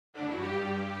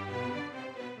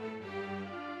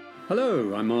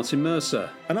Hello, I'm Martin Mercer.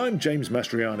 And I'm James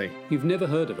Mastriani. You've never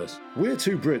heard of us. We're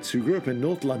two Brits who grew up in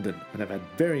North London and have had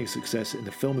varying success in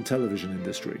the film and television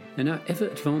industry. In our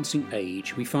ever-advancing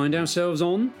age, we find ourselves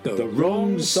on the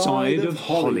wrong side of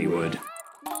Hollywood.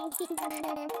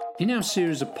 In our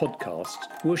series of podcasts,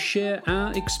 we'll share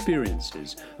our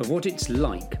experiences of what it's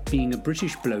like being a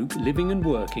British bloke living and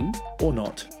working, or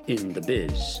not, in the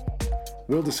biz.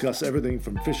 We'll discuss everything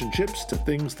from fish and chips to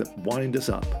things that wind us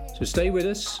up. So stay with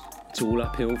us. It's all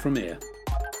uphill from here.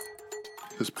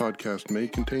 This podcast may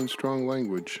contain strong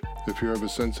language. If you're of a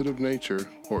sensitive nature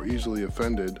or easily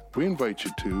offended, we invite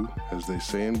you to, as they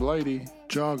say in Blighty,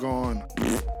 jog on.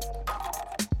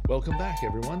 Welcome back,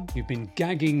 everyone. You've been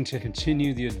gagging to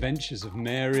continue the adventures of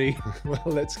Mary. Well,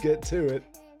 let's get to it.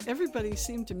 Everybody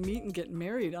seemed to meet and get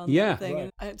married on Yeah. that thing.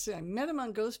 Right. And I'd say I met him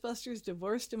on Ghostbusters,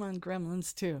 divorced him on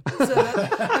Gremlins too. So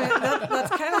that's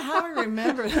kind of how I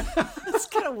remember it. It's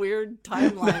kind of weird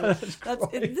timeline.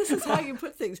 This is how you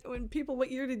put things. When people, what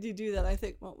year did you do that? I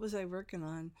think, what was I working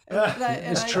on? And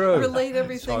It's I true. relate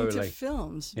everything Totally. to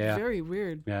films. Yeah. Very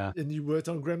weird. Yeah. And you worked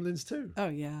on Gremlins too. Oh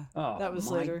yeah, Oh, that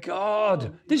was my later.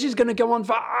 God. This is going to go on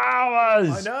for hours.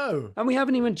 I know. And we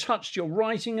haven't even touched your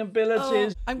writing Oh,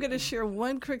 abilities. I'm going to share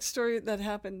one quick story that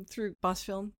happened through Boss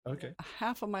Film. Okay.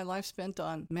 Half of my life spent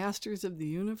on Masters of the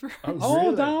Universe. Oh,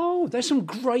 really? no. There's some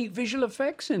great visual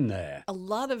effects in there. A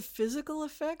lot of physical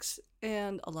effects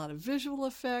and a lot of visual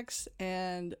effects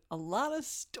and a lot of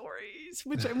stories,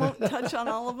 which I won't touch on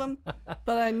all of them.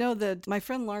 But I know that my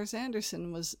friend Lars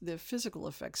Anderson was the physical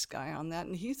effects guy on that,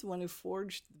 and he's the one who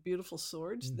forged the beautiful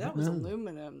swords. That was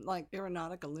aluminum, like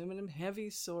aeronautic aluminum, heavy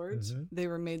swords. They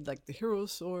were made like the hero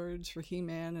swords for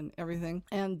He-Man and everything.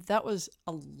 And that was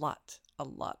a lot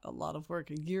of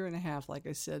work, a year and a half, like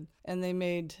I said. And they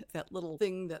made that little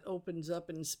thing that opens up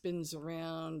and spins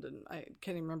around, and I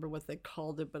can't even remember what they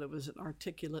called it, but it was an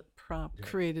articulate prop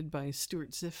created by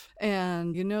Stuart Ziff.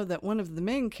 And you know that one of the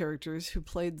main characters who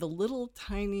played the little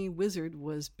tiny wizard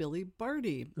was Billy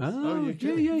Barty, Oh, you're yeah,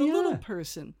 kidding. yeah, the yeah. little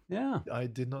person. Yeah. I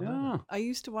did not know Yeah. I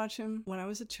used to watch him when I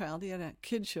was a child. He had a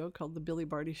kid show called The Billy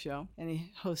Barty Show, and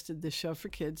he hosted this show for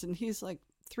kids, and he's like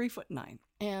 3'9",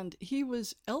 and he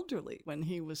was elderly when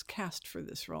he was cast for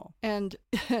this role. And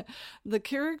the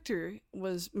character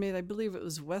was made, I believe it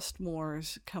was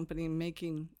Westmore's company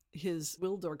making his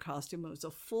Wildor costume. It was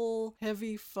a full,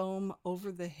 heavy foam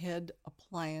over-the-head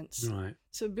appliance. Right.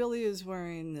 So Billy is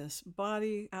wearing this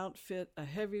body outfit, a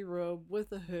heavy robe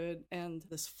with a hood, and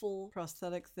this full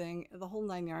prosthetic thing, the whole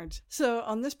 9 yards. So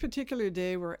on this particular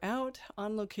day, we're out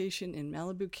on location in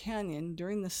Malibu Canyon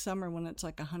during the summer when it's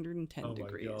like 110 that. Oh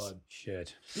degrees. my God.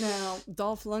 Shit. Now,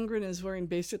 Dolph Lundgren is wearing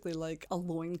basically like a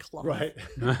loincloth. Right.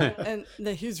 And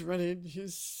he's running,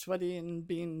 he's sweaty and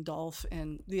being Dolph,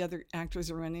 and the other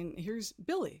actors are running. Here's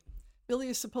Billy. Billy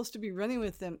is supposed to be running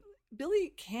with them.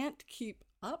 Billy can't keep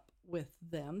up with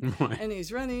them. Right. And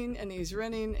he's running, and he's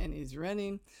running, and he's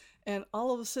running. And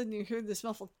all of a sudden you hear this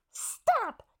muffled,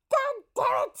 "Stop! God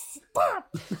damn it,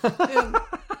 stop!" And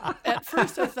at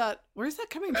first I thought, where's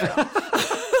that coming from?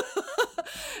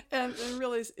 And I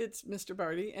realized it's Mr.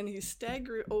 Barty, and he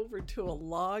staggered over to a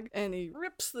log, and he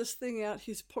rips this thing out.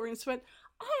 He's pouring sweat.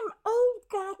 Oh,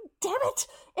 God damn it.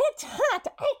 It's hot.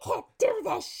 I can't do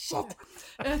this shit.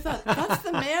 And I thought, that's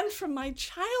the man from my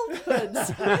childhood.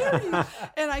 Scary.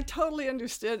 And I totally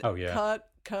understood. Oh, yeah.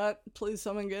 Cut. Please,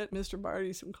 someone get Mr.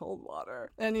 Barty some cold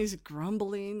water. And he's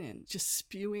grumbling and just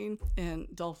spewing. And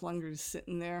Dolph Lundgren is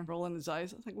sitting there rolling his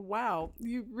eyes. I was like, wow,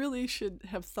 you really should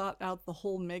have thought out the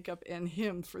whole makeup and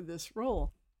him for this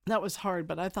role. That was hard,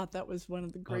 but I thought that was one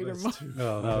of the greater moments.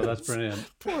 Oh, no, that's brilliant.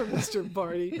 Poor Mr.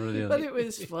 Barty. Brilliant. But it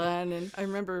was fun. And I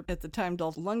remember at the time,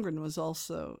 Dolph Lundgren was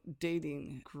also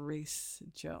dating Grace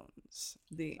Jones,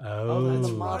 the Oh,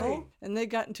 model. right. And they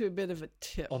got into a bit of a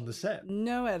tip. On the set.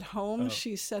 No, at home,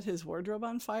 she set his wardrobe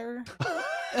on fire.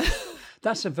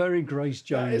 That's a very Grace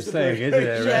Jones is a thing, very isn't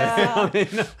it? Yeah.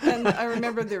 Right? I mean, And I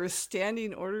remember there were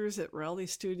standing orders at Raleigh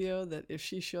Studio that if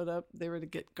she showed up, they were to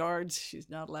get guards.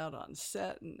 She's not allowed on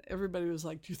set. And everybody was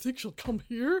like, do you think she'll come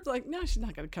here? It's like, no, she's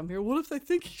not going to come here. What if they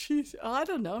think she's, I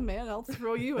don't know, man, I'll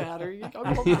throw you at her. I'll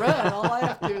run. All I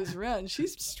have to do is run.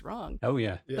 She's strong. oh,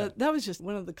 yeah. But that was just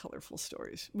one of the colorful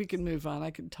stories. We can move on.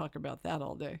 I could talk about that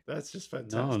all day. That's just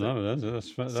fantastic. No,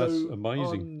 that's So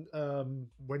amazing.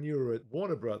 When you were at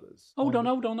Warner Brothers. Hold on.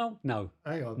 No.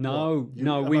 Hang on. No, what?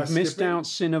 no, am I we've missed skipping? out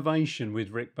Cinovation with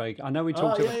Rick Baker. I know we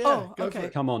talked about. Yeah. Oh, Go okay. for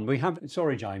it. Come on, we have.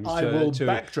 Sorry, James. I will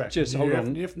backtrack. Just hold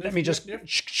on. Niff, Let me just.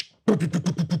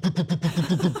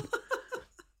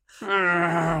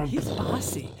 He's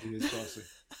bossy. He is bossy.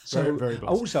 So very buzzed.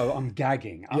 also, I'm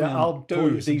gagging. I Yeah, mean, I'll pour you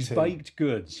dude, some these tea. baked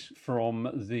goods from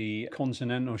the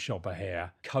Continental shopper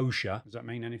here, kosher. Does that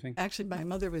mean anything? Actually, my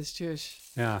mother was Jewish.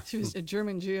 Yeah. She was a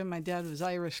German Jew, and my dad was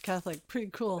Irish Catholic. Pretty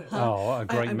cool, huh? Oh, what a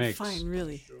great I'm mix. fine,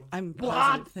 really. I'm What?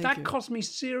 positive. Thank That you. cost me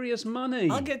serious money.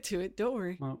 I'll get to it. Don't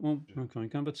worry. Well, okay,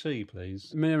 cup of tea,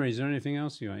 please. Mary, is there anything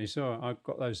else you want? You saw, I've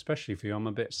got those especially for you. I'm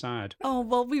a bit sad. Oh,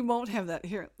 well, we won't have that.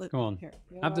 Here. Go on. Here.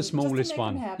 You Have know, the just to smallest make 'em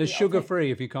one. happy, There's I'll sugar take-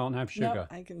 free if you can't have No, sugar.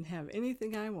 I can have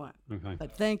anything I want. Okay.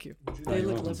 But thank you. They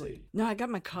look lovely. No, I got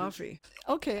my coffee.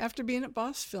 Okay, after being at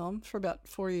Boss Film for about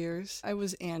 4 years, I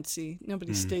was antsy.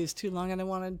 Nobody stays too long, and I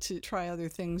wanted to try other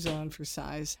things on for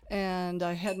size. And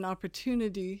I had an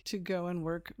opportunity to go and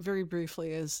work very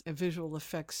briefly as a visual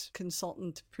effects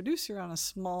consultant producer on a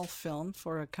small film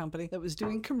for a company that was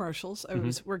doing commercials. I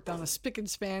worked on a Spick and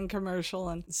Span commercial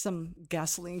and some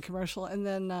gasoline commercial. And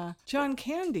then John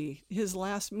Candy, his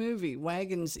last movie,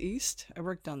 Wagons East, I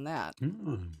worked on that.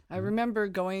 I remember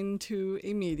going to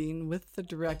a meeting with the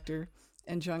director,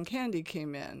 and John Candy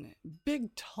came in.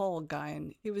 Big, tall guy,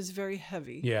 and he was very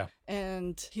heavy. Yeah.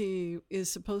 And he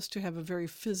is supposed to have a very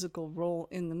physical role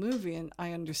in the movie, and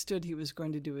I understood he was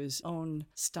going to do his own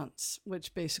stunts,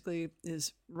 which basically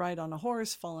is ride on a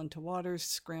horse, fall into water,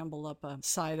 scramble up a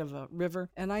side of a river.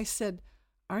 And I said,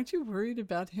 aren't you worried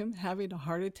about him having a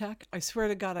heart attack? I swear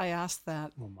to God, I asked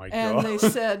that. Oh my And God. they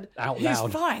said, Out he's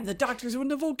loud. fine. The doctors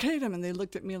wouldn't have okayed him. And they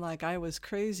looked at me like I was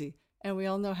crazy. And we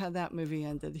all know how that movie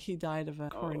ended. He died of a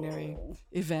coronary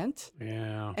event.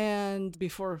 Yeah. And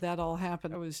before that all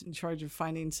happened, I was in charge of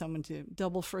finding someone to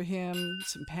double for him,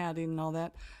 some padding and all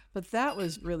that. But that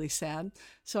was really sad.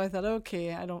 So I thought,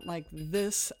 okay, I don't like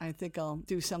this. I think I'll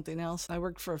do something else. I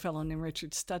worked for a fellow named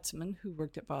Richard Stutzman, who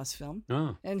worked at Boss Film.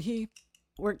 Oh. And he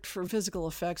worked for physical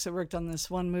effects. I worked on this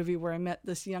one movie where I met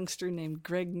this youngster named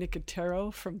Greg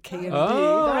Nicotero from K&D.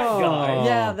 Oh, that guy.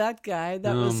 Yeah, that guy.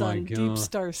 That Oh was my on Deep God.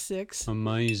 Star 6.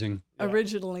 Amazing.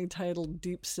 Originally titled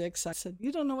Deep Six. I said,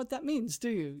 you don't know what that means, do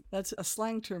you? That's a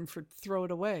slang term for throw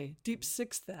it away. Deep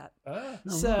Six that.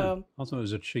 So, I thought it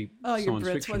was a cheap oh, you're science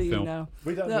Brits. fiction What do you film. know?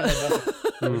 We don't No. know nothing.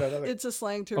 We know nothing. It's a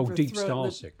slang term Oh, for Deep throw Star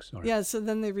the- 6. Sorry. Yeah, so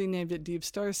then they renamed it Deep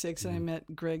Star 6, and I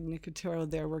met Greg Nicotero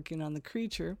there working on The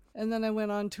Creature. And then I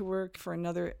went on to work for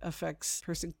another effects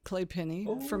person, Clay Penny,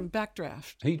 from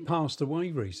Backdraft. He passed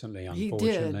away recently, He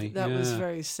unfortunately. did. That was Yeah.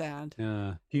 very sad.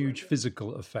 Yeah, huge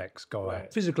physical effects guy.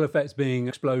 Right. Physical effects being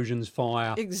explosions,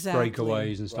 fire, Exactly.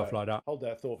 breakaways, and stuff like that. Hold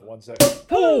that thought for 1 second.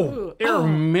 Oh, Oh.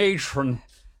 matron.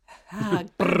 Ah,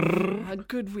 a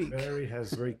good week. Mary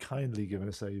has very kindly given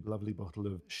us a lovely bottle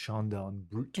of Chandon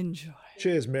Brut. Enjoy.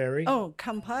 Cheers, Mary. Oh,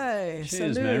 kampai.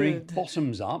 Cheers, Salud. Mary.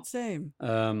 Bottoms up. Same.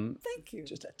 Thank you.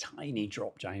 Just a tiny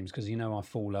drop, James, because you know I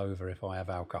fall over if I have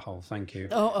alcohol. Thank you.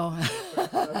 Oh.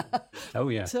 Oh,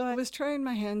 yeah. So I was trying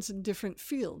my hands in different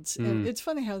fields. And it's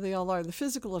funny how they all are. The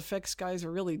physical effects guys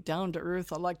are really down to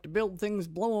earth. I like to build things,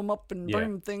 blow them up, and Yeah.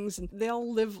 burn things. And they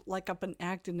all live like up in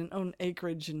Acton and own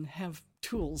acreage and have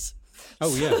tools.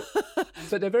 Oh, yeah.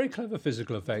 But they're very clever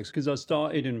physical effects because I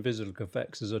started in physical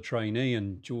effects as a trainee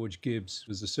and George Gibbs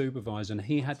was the supervisor and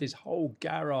he had this whole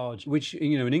garage, which,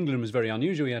 you know, in England was very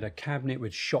unusual. He had a cabinet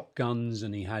with shotguns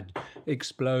and he had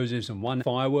explosives and one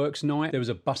fireworks night. There was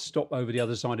a bus stop over the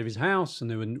other side of his house and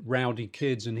there were rowdy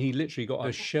kids and he literally got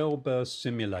a shell burst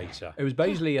simulator. It was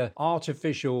basically an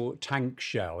artificial tank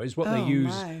shell. It's what they Oh,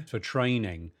 use my. for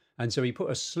training. And so he put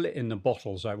a slit in the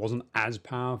bottle so it wasn't as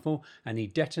powerful and he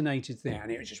detonated the thing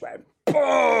and it just went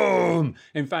boom.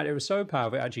 In fact, it was so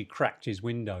powerful it actually cracked his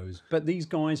windows. But these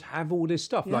guys have all this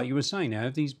stuff, like you were saying, they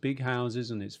have these big houses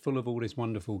and it's full of all this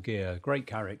wonderful gear. Great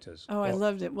characters. Oh, I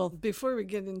loved it. Well, before we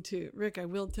get into Rick, I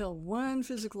will tell one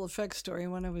physical effects story.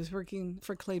 When I was working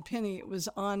for Clay Penny, it was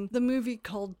on the movie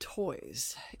called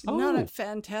Toys. Not Oh. a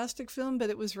fantastic film,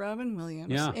 but it was Robin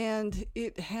Williams. Yeah. And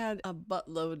it had a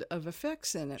buttload of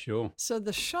effects in it. Sure. So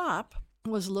the shop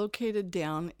was located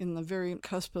down in the very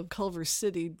cusp of Culver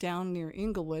City, down near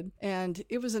Inglewood. And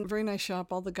it was a very nice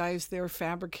shop. All the guys there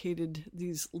fabricated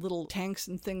these little tanks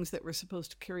and things that were supposed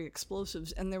to carry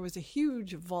explosives. And there was a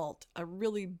huge vault, a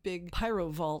really big pyro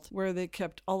vault, where they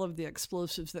kept all of the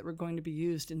explosives that were going to be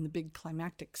used in the big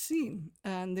climactic scene.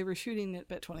 And they were shooting it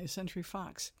at 20th Century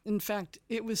Fox. In fact,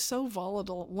 it was so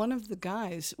volatile, one of the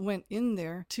guys went in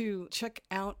there to check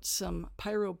out some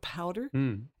pyro powder.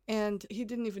 And he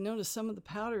didn't even notice some of the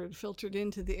powder had filtered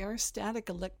into the air. Static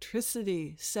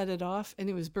electricity set it off, and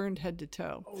he was burned head to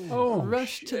toe. Oh,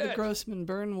 Rushed to the shit. Grossman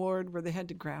burn ward where they had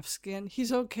to graft skin.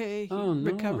 He's okay. He Oh,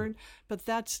 no. recovered. But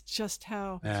that's just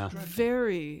how Yeah.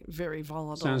 very, very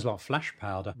volatile. Sounds like flash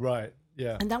powder. Right.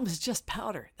 Yeah. And that was just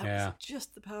powder. That Yeah. was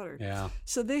just the powder. Yeah.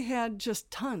 So they had just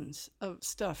tons of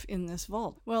stuff in this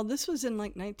vault. Well, this was in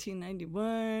like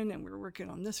 1991, and we were working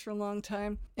on this for a long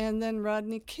time. And then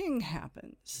Rodney King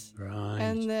happens. Right.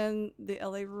 And then the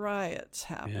LA riots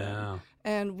happen. Yeah.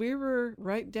 And we were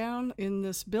right down in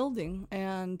this building,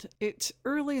 and it's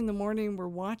early in the morning. We're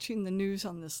watching the news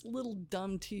on this little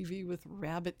dumb TV with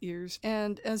rabbit ears.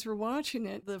 And as we're watching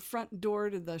it, the front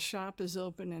door to the shop is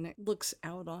open, and it looks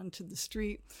out onto the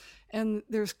street. And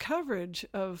there's coverage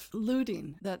of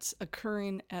looting that's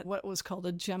occurring at what was called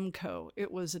a Gemco. It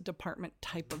was a department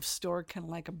type of store, kind of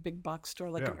like a big box store,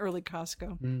 like an early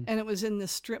Costco. And it was in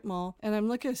this strip mall. And I'm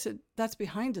looking, I said, that's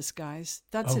behind us, guys.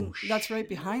 That's right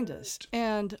behind us.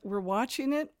 And we're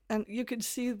watching it. And you could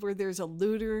see where there's a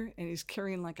looter, and he's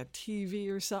carrying like a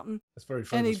TV or something. That's very And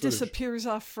famous he footage. disappears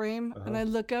off frame. And I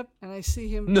look up, and I see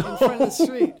him in front of the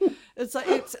street. It's like,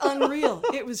 it's unreal.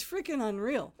 It was freaking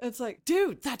unreal. It's like,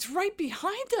 dude, that's right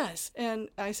behind us. And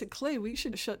I said, Clay, we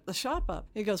should shut the shop up.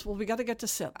 He goes, well, we got to get to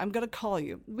set. I'm going to call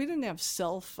you. We didn't have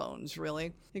cell phones,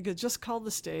 really. He goes, just call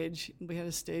the stage. We had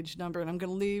a stage number, and I'm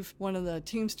going to leave one of the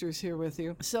Teamsters here with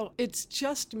you. So it's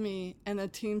just me and a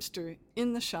Teamster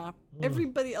in the shop.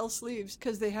 Everybody else leaves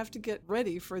because they have to get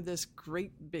ready for this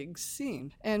great big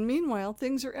scene. And meanwhile,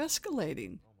 things are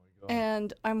escalating.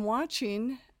 And I'm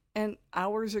watching, and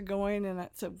hours are going, and I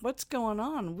said, what's going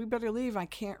on? We better leave. I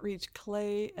can't reach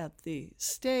Clay at the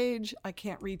stage. I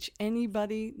can't reach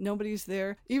anybody. Nobody's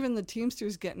there. Even the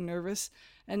Teamsters getting nervous.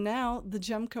 And now the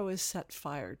Gemco is set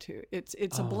fire to.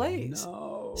 It's ablaze.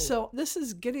 No. So this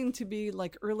is getting to be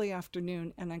like early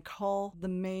afternoon, and I call the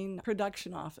main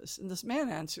production office, and this man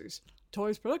answers.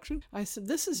 Toys Production. I said,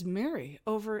 this is Mary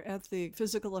over at the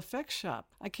physical effects shop.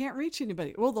 I can't reach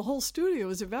anybody. Well, the whole studio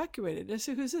is evacuated. I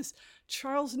said, who's this?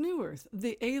 Charles Neuwirth,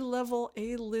 the A-level,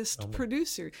 A-list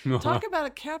producer. Talk about a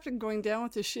captain going down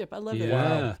with the ship. I love it.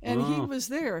 Yeah. And he was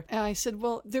there. And I said,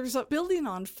 well, there's a building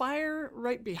on fire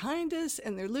right behind us,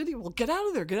 and they're looting. Well, get out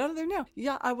of there. Get out of there now.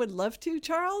 Yeah, I would love to,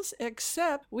 Charles,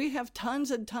 except we have tons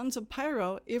and tons of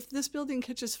pyro. If this building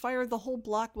catches fire, the whole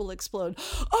block will explode.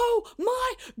 Oh,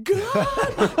 my God. Get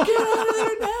out of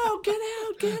there now.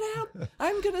 Get out.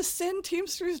 I'm going to send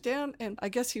Teamsters down. And I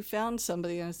guess he found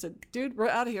somebody, and I said, dude, we're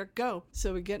out of here. Go.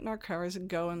 So we get in our cars and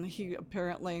go, and he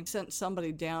apparently sent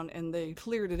somebody down, and they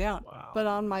cleared it out. Wow. But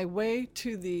on my way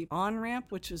to the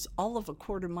on-ramp, which is all of a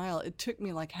quarter mile, it took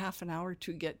me like half an hour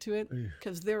to get to it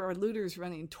because there are looters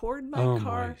running toward my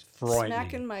car,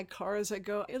 smacking my car as I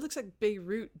go. It looks like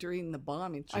Beirut during the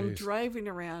bombing. Jeez. I'm driving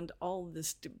around all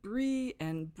this debris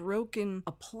and broken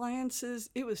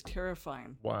appliances. It was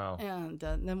terrifying. Wow. And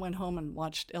then went home and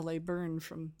watched LA burn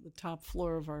from the top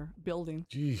floor of our building.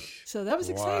 Jeez. So that was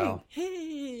exciting.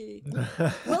 Hey,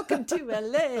 welcome to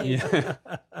LA. Yeah.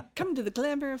 Come to the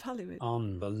glamour of Hollywood.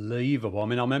 Unbelievable. I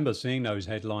mean, I remember seeing those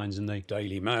headlines in the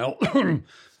Daily Mail.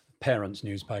 Parents'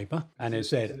 newspaper, and it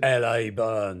said LA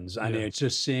burns, and it's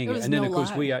just seeing it. And then, of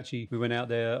course, we went out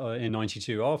there in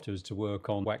 '92 afterwards to work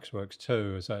on Waxworks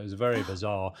 2, so it was very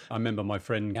bizarre. I remember my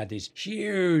friend had this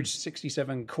huge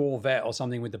 67 Corvette or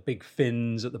something with the big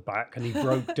fins at the back, and he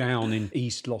broke down in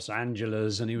East Los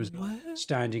Angeles, and he was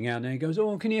standing out there. He goes,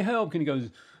 "Oh, can you help?" And he goes,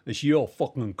 "It's your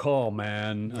fucking car,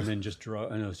 man." And then just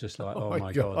drove, and it was just like, oh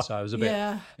my God. So it was a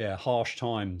bit, harsh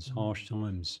times.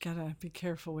 Gotta be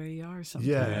careful where you are sometimes.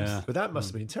 Yeah. But that must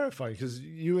have been terrifying because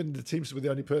you and the Teamsters were the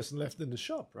only person left in the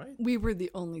shop, right? We were the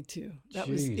only two. That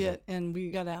was it. And we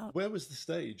got out. Where was the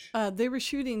stage? They were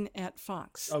shooting at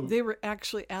Fox. Oh. They were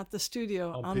actually at the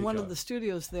studio on one of the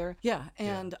studios there. Yeah.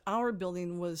 And our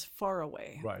building was far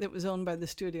away. Right. It was owned by the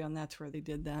studio, and that's where they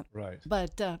did that. Right.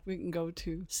 But we can go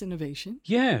to Cinovation.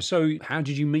 Yeah. So how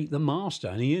did you meet the master?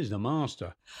 And he is the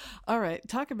master. All right.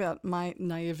 Talk about my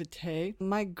naivete.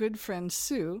 My good friend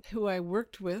Sue, who I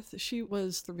worked with, she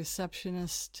was the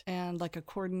receptionist and like a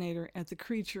coordinator at the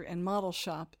Creature and Model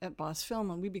Shop at Boss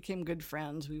Film, and we became good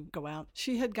friends. We would go out.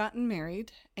 She had gotten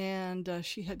married, and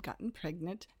she had gotten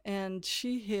pregnant, and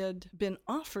she had been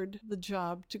offered the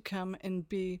job to come and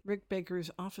be Rick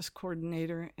Baker's office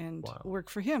coordinator and work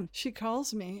for him. She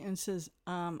calls me and says,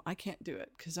 I can't do it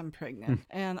because I'm pregnant.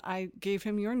 And I gave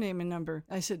him your name and number.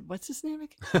 I said, what's his name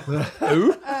again?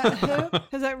 Who?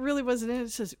 Because that really wasn't it.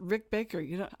 It says Rick Baker.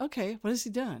 Okay, what has he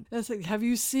done? And I was like, have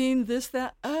you seen this,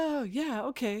 that? Oh, yeah,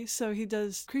 okay. So he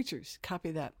does Creatures.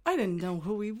 Copy that. I didn't know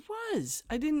who he was.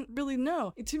 I didn't really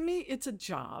know. To me, it's a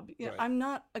job. You know, Right. I'm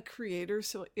not a creator,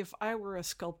 so if I were a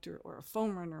sculptor or a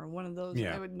foam runner or one of those,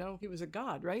 Yeah. I would know he was a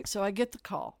god, right? So I get the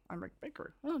call. I'm Rick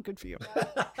Baker. Oh, good for you.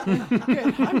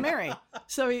 Good. I'm Mary.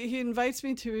 So he invites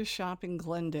me to his shop in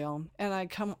Glendale, and I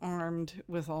come armed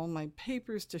with all my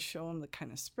papers to show him the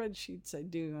kind of spreadsheets I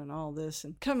do and all this,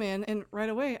 and come in, and right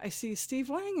away I see Steve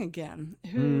Wang again,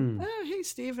 who, oh, hey,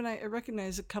 Steve, and I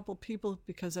recognize a couple people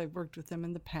because I've worked with them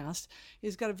in the past.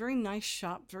 He's got a very nice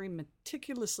shop, very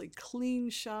meticulously clean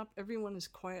shop. Everyone is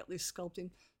quietly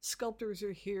sculpting. Sculptors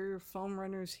are here, foam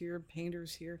runners here,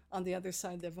 painters here. On the other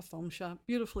side, they have a foam shop,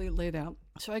 beautifully laid out.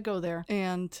 So I go there,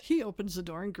 and he opens the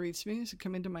door and greets me as I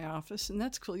come into my office, and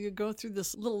that's cool. You go through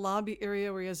this little lobby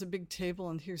area where he has a big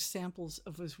table, and here's samples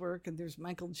of his work, and there's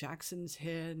Michael Jackson's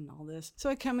head and all this. So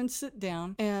I come and sit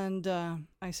down, and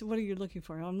I said, what are you looking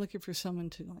for? I'm looking for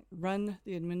someone to run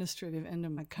the administrative end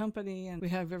of my company, and we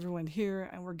have everyone here,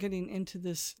 and we're getting into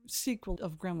this sequel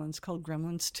of Gremlins called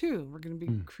Gremlins 2. We're going to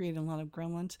be creating a lot of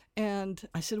Gremlins. And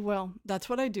I said, well, that's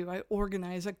what I do. I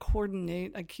organize, I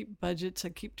coordinate, I keep budgets, I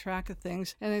keep track of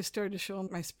things. And I started to show him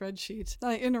my spreadsheets.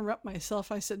 Then I interrupt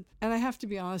myself. I said, and I have to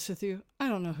be honest with you, I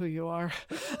don't know who you are.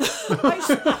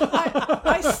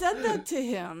 I said that to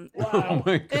him. Wow. Oh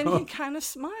my God. And he kind of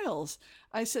smiles.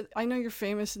 I said, I know you're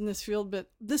famous in this field, but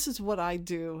this is what I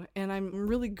do, and I'm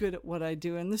really good at what I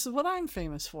do, and this is what I'm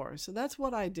famous for. So that's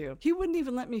what I do. He wouldn't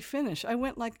even let me finish. I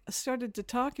went started to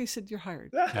talk. He said, you're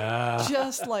hired.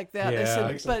 Just like that. I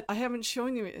said, excellent. but I haven't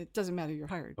shown you. It doesn't matter. You're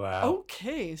hired. Wow.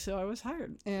 Okay. So I was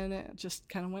hired, and it just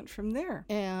kind of went from there,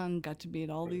 and got to meet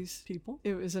all these people.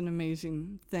 It was an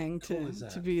amazing thing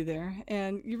to be there,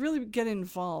 and you really get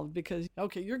involved because,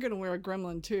 okay, you're going to wear a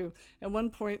gremlin too. At one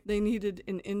point, they needed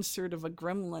an insert of a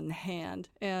gremlin hand,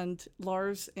 and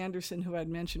Lars Anderson, who I'd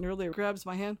mentioned earlier, grabs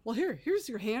my hand. Well, here's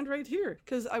your hand right here,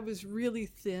 because I was really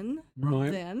thin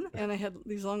then, and I had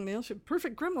these long nails.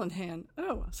 Perfect gremlin hand.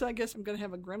 Oh, so I guess I'm going to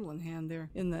have a gremlin hand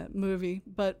there in the movie.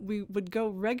 But we would go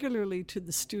regularly to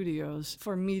the studios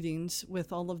for meetings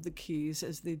with all of the keys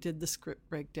as they did the script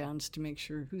breakdowns to make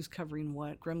sure who's covering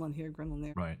what, gremlin here, gremlin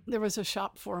there. Right. There was a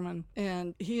shop foreman,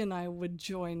 and he and I would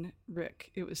join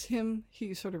Rick. It was him.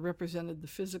 He sort of represented the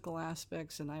physical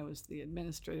aspects, and I was the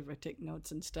administrative. I take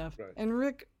notes and stuff. Right. And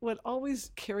Rick would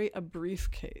always carry a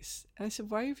briefcase. And I said,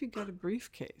 why have you got a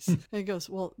briefcase? And he goes,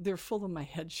 well, they're full of my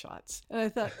headshots. And I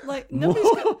thought,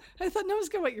 nobody's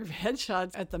gonna want your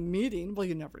headshots at the meeting. Well,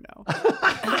 you never know.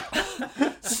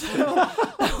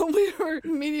 So we were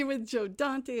meeting with Joe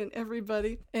Dante and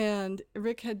everybody, and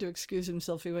Rick had to excuse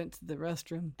himself. He went to the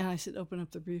restroom, and I said, open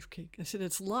up the briefcase. I said,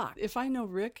 it's locked. If I know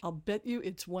Rick, I'll bet you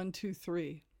it's 1, 2,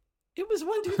 3. It was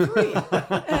 1, 2, 3.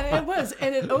 And it was.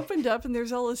 And it opened up, and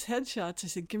there's all his headshots. I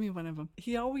said, give me one of them.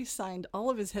 He always signed all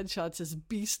of his headshots as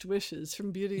Beast Wishes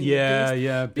from Beauty and the Beast.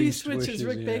 Yeah. Beast Wishes,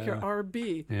 Rick Baker,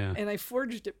 RB. Yeah. And I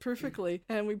forged it perfectly,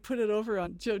 and we put it over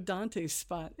on Joe Dante's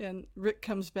spot. And Rick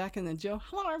comes back, and then Joe,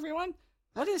 hello, everyone.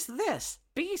 What is this?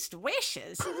 Beast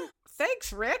Wishes?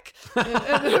 Thanks, Rick.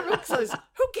 And Rick says,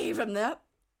 who gave him that?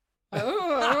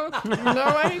 Oh,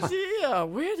 no idea.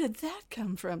 Where did that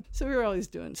come from? So we were always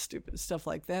doing stupid stuff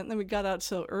like that. And then we got out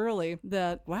so early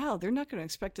that, wow, they're not going to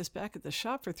expect us back at the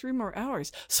shop for 3 more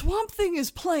hours. Swamp Thing is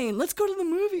playing. Let's go to the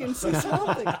movie and see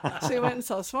Swamp Thing. So we went and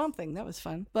saw Swamp Thing. That was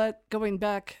fun. But going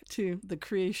back to the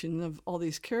creation of all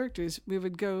these characters, we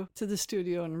would go to the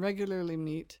studio and regularly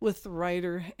meet with the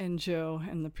writer and Joe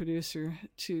and the producer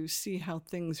to see how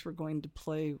things were going to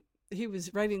play. He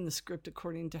was writing the script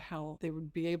according to how they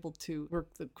would be able to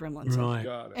work the gremlins. Right.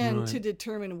 Got it. And to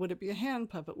determine, would it be a hand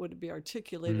puppet? Would it be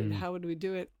articulated? How would we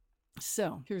do it?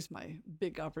 So here's my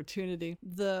big opportunity.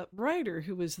 The writer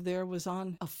who was there was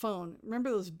on a phone. Remember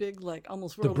those big,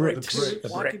 almost World War II bricks.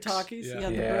 walkie-talkies? Yeah. Yeah,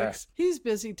 the bricks. He's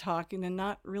busy talking and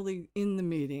not really in the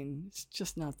meeting. It's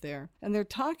just not there. And they're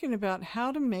talking about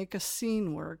how to make a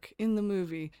scene work in the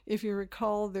movie. If you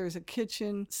recall, there's a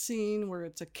kitchen scene where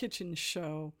it's a kitchen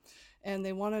show. And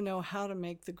they want to know how to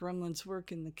make the gremlins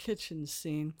work in the kitchen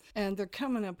scene. And they're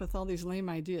coming up with all these lame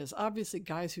ideas. Obviously,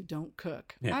 guys who don't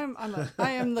cook. Yeah.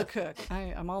 I am the cook.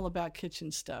 I'm all about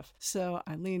kitchen stuff. So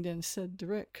I leaned in and said to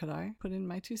Rick, could I put in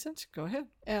my 2 cents? Go ahead.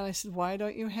 And I said, why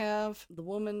don't you have the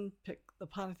woman pick the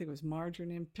pot? I think it was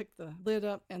margarine, and pick the lid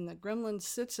up, and the gremlin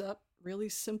sits up, really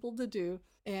simple to do,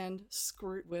 and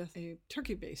squirt with a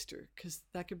turkey baster, because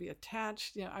that could be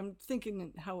attached. I'm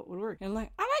thinking how it would work. And I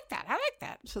like that. I like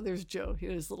that. So there's Joe. He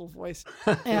had his little voice.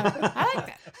 And I like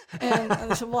that. And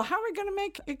I said, well, how are we going to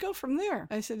make it go from there?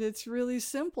 I said, it's really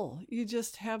simple. You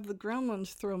just have the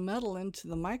gremlins throw metal into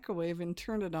the microwave and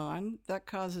turn it on. That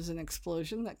causes an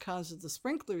explosion. That causes the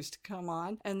sprinklers to come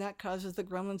on. And that causes the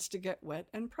gremlins to get wet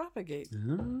and propagate.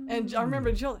 And I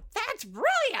remember Joe, that's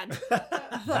brilliant.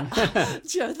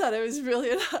 Joe thought it was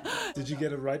brilliant. Did you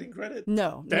get a writing credit?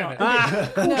 No. Damn it.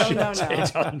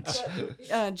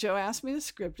 No. Joe asked me to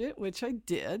script it, which I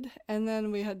did. And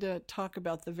then we had to talk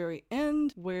about the very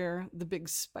end where the big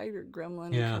spider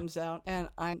gremlin comes out. And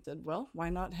I said, well, why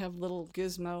not have little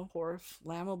Gizmo pour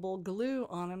flammable glue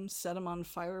on him, set him on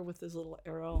fire with his little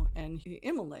arrow, and he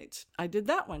immolates. I did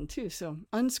that one too. So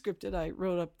unscripted, I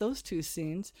wrote up those two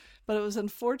scenes. But it was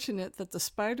unfortunate that the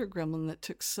spider gremlin that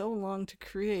took so long to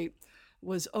create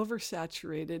was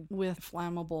oversaturated with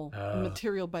flammable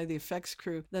material by the effects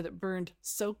crew that it burned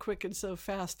so quick and so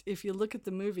fast. If you look at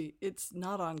the movie, it's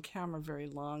not on camera very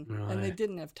long, and they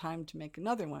didn't have time to make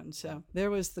another one. So there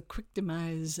was the quick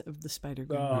demise of the spider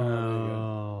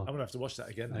gremlin. I'm gonna have to watch that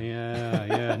again.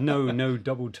 Yeah. No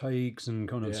double takes and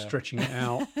kind of stretching it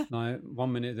out. Like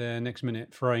 1 minute there, next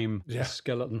minute frame,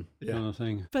 skeleton kind of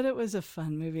thing. But it was a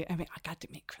fun movie. I mean, I got to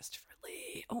meet Christopher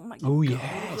Lee. Oh my God. Oh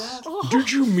yes.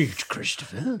 Did you meet Christopher?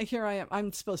 Here I am.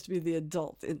 I'm supposed to be the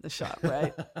adult in the shot,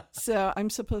 right? So I'm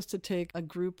supposed to take a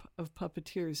group of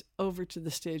puppeteers over to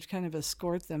the stage, kind of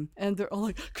escort them. And they're all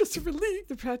like, Christopher Lee.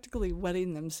 They're practically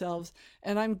wetting themselves.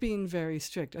 And I'm being very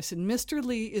strict. I said, Mr.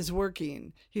 Lee is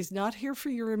working. He's not here for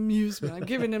your amusement. I'm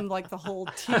giving him like the whole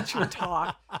teacher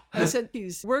talk. I said,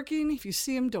 he's working. If you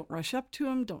see him, don't rush up to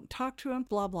him. Don't talk to him.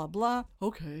 Blah, blah, blah.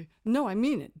 Okay. No, I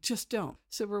mean it. Just don't.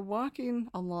 So we're walking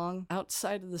along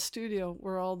outside of the studio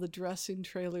where all the dressing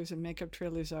trailers and makeup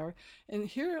trailers are. And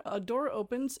here a door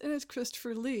opens and it's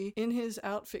Christopher Lee in his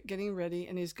outfit getting ready.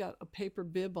 And he's got a paper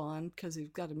bib on because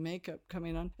he's got a makeup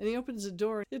coming on. And he opens the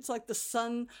door. It's like the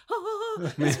sun.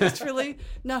 It's Christopher Lee.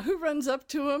 Now who runs up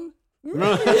to him? Me. And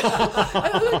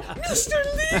I'm like, Mr.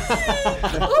 Lee!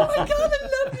 Oh my God,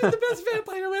 I love you. The best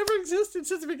vampire who ever existed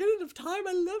since the beginning of time.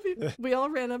 I love you. We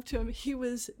all ran up to him. He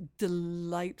was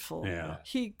delightful. Yeah.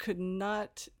 He could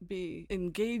not be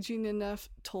engaging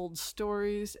enough, told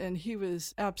stories, and he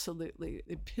was absolutely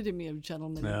the epitome of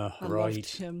gentleman. Yeah, I right.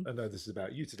 loved him. I know this is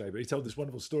about you today, but he told this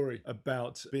wonderful story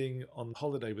about being on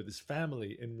holiday with his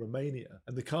family in Romania,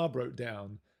 and the car broke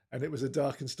down. And it was a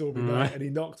dark and stormy night, and he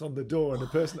knocked on the door, and the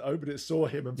person that opened it saw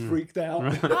him and freaked out.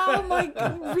 Oh my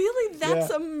God, really? That's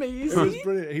amazing. It was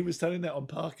brilliant. He was telling that on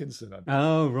Parkinson. I think.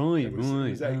 Oh, right, It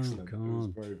was excellent. Oh, It was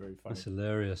God. very, very funny. That's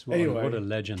hilarious. Anyway, what a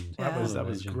legend. that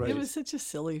was great. It was such a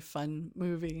silly, fun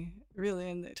movie, really,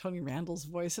 and Tony Randall's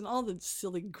voice and all the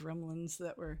silly gremlins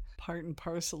that were part and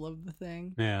parcel of the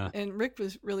thing. Yeah. And Rick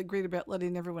was really great about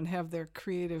letting everyone have their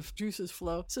creative juices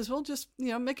flow. Says, well, just,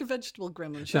 make a vegetable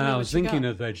gremlin. Show me I what was you thinking got.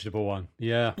 of the vegetable one.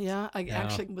 Yeah. Yeah, I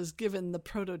actually was given the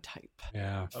prototype.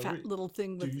 Yeah. Fat really? little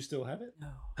thing Do with... you still have it? No.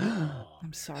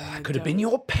 I'm sorry. I Could have been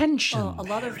don't. your pension. A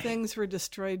lot of things were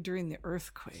destroyed during the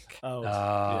earthquake. Oh,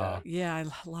 Yeah, I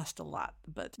lost a lot,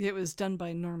 but it was done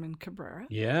by Norman Cabrera.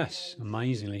 Yes.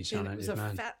 Amazingly And it talented was a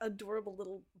man. fat, adorable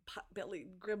little pot-bellied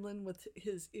gremlin with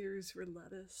his ears were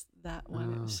lettuce. That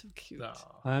one, it was so cute.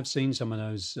 I have seen some of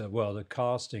those, the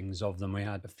castings of them. We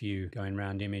had a few going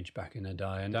around Image back in the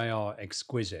day, and they are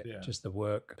exquisite. Yeah. Just the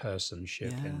work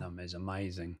personship Yeah. in them is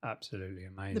amazing. Absolutely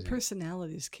amazing. The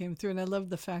personalities came through, and I love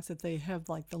the fact that they have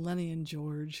like the Lenny and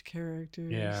George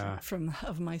characters from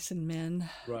Of Mice and Men,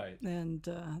 right. and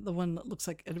the one that looks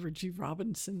like Edward G.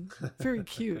 Robinson. Very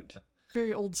cute.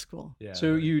 Very old school. Yeah.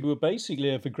 So you were basically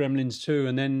there for Gremlins 2,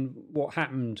 and then what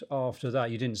happened after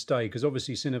that? You didn't stay, because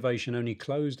obviously Cinovation only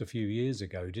closed a few years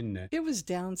ago, didn't it? It was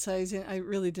downsizing. I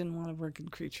really didn't want to work in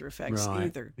creature effects Right,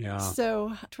 either. yeah.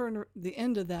 So toward the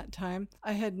end of that time,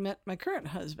 I had met my current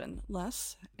husband,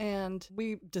 Les, and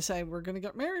we decided we're going to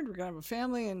get married. We're going to have a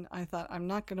family. And I thought, I'm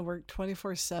not going to work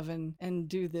 24/7 and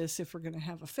do this if we're going to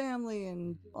have a family,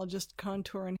 and I'll just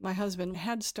contour. And my husband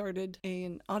had started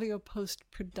an audio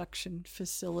post-production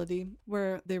facility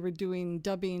where they were doing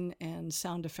dubbing and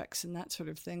sound effects and that sort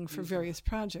of thing for various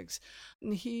projects.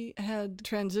 And he had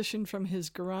transitioned from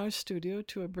his garage studio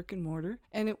to a brick and mortar,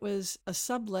 and it was a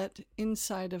sublet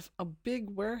inside of a big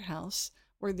warehouse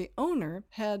where the owner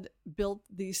had built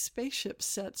these spaceship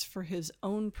sets for his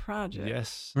own project.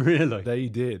 Yes, Really? they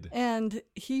did. And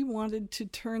he wanted to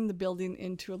turn the building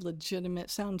into a legitimate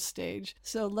soundstage.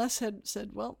 So Les had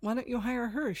said, well, why don't you hire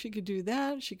her? She could do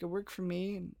that. She could work for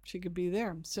me and she could be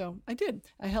there. So I did.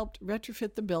 I helped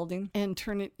retrofit the building and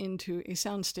turn it into a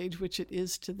soundstage, which it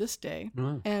is to this day.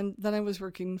 Wow. And then I was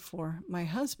working for my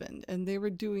husband, and they were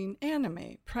doing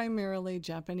anime, primarily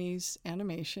Japanese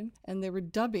animation, and they were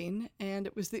dubbing, and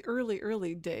it was the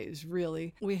early days,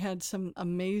 really. We had some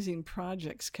amazing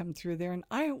projects come through there, and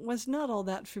I was not all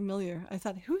that familiar. I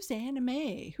thought, who's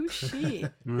anime? Who's she?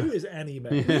 Who is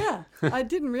anime? Yeah, I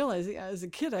didn't realize. As a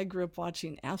kid, I grew up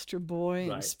watching Astro Boy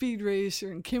and Right. Speed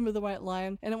Racer and Kim of the White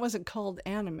Lion, and it wasn't called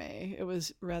anime. It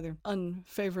was rather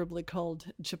unfavorably called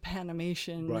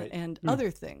Japanimation Right. and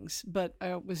other things, but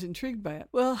I was intrigued by it.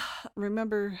 Well,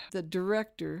 remember the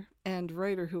director and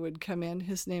writer who would come in,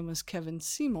 his name was Kevin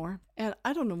Seymour, and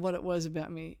I don't know what it was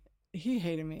about me. He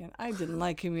hated me, and I didn't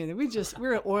like him either.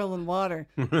 We're at oil and water.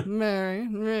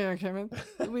 Mary, Kevin.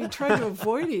 We tried to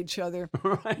avoid each other.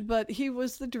 Right. But he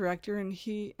was the director, and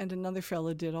he and another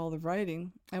fellow did all the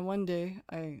writing. And one day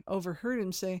I overheard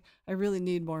him say, I really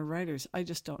need more writers. I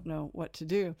just don't know what to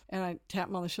do. And I tapped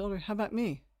him on the shoulder. How about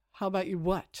me? How about you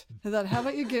what? I thought, how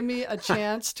about you give me a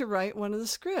chance to write one of the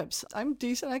scripts? I'm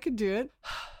decent. I could do it.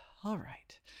 All right.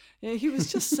 Yeah, he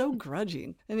was just so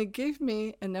grudging. And he gave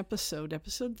me an episode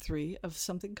 3, of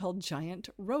something called Giant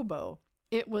Robo.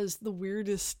 It was the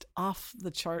weirdest, off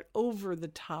the chart, over the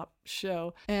top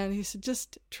show. And he said,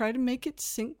 just try to make it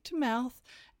sync to mouth,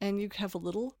 and you have a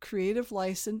little creative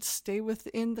license, stay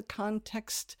within the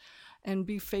context and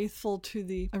be faithful to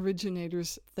the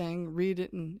originator's thing, read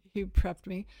it. And he prepped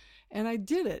me, and I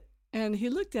did it. And he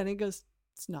looked at it and he goes,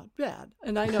 it's not bad.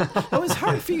 And I know it was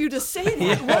hard for you to say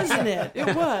that, wasn't it?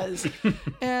 It was.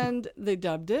 And they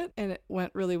dubbed it, and it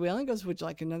went really well. And he goes, would you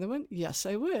like another one? Yes,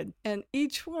 I would. And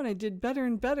each one I did better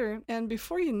and better. And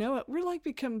before you know it, we're like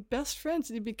become best friends.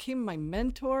 And he became my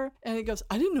mentor. And he goes,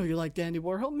 I didn't know you liked Andy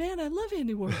Warhol. Man, I love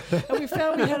Andy Warhol. And we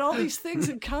found we had all these things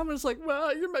in common. It's like, wow,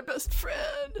 you're my best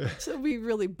friend. So we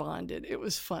really bonded. It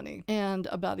was funny. And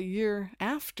about a year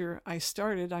after I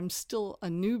started, I'm still a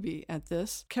newbie at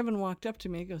this. Kevin walked up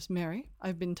to me. He goes, Mary,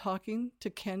 I've been talking to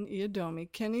Ken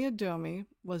Iyadomi. Ken Iyadomi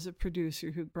was a producer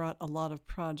who brought a lot of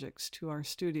projects to our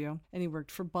studio, and he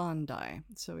worked for Bondi.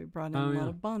 So he brought in a lot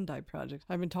of Bondi projects.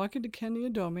 I've been talking to Ken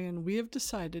Iyadomi, and we have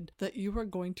decided that you are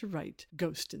going to write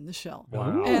Ghost in the Shell.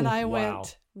 Wow. And I Wow.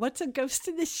 went, what's a ghost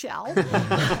in the shell?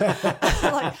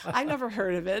 Like, I never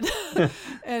heard of it.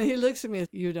 And he looks at me,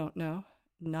 you don't know?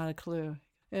 Not a clue.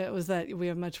 It was that we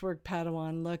have much work,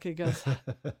 Padawan. Look, he goes,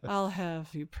 I'll have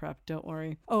you prepped, don't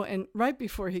worry. Oh, and right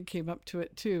before he came up to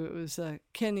it, too, it was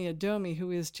Ken Iyadomi,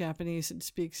 who is Japanese and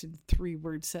speaks in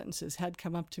 3-word sentences, had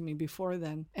come up to me before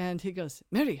then. And he goes,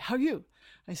 Mary, how are you?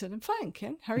 I said, I'm fine,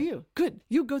 Ken. How are you? Good.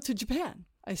 You go to Japan.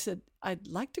 I said, I'd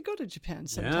like to go to Japan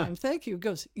sometime. Yeah. Thank you. He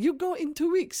goes, you go in 2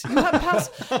 weeks. You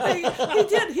have he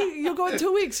did. You go in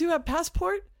 2 weeks. You have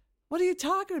passport? What are you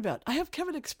talking about? I have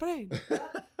Kevin explain.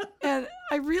 And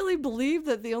I really believe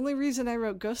that the only reason I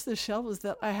wrote Ghost in the Shell was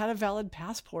that I had a valid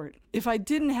passport. If I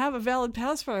didn't have a valid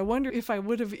passport, I wonder if I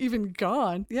would have even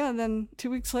gone. Yeah, and then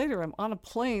 2 weeks later, I'm on a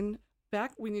plane.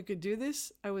 Back when you could do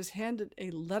this, I was handed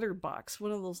a letter box,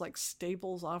 one of those like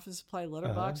Staples office supply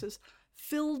letter boxes,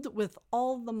 filled with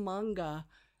all the manga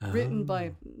written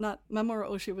by, not Mamoru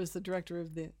Oshii was the director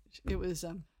of it was...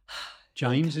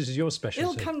 James, this is your specialty.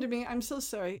 It'll come to me. I'm so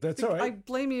sorry. That's all right. I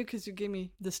blame you because you gave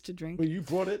me this to drink. Well, you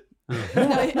brought it.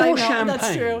 I More know, champagne.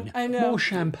 that's true. I know. More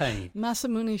champagne.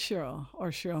 Masamune Shiro,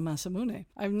 or Shiro Masamune.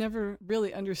 I've never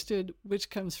really understood which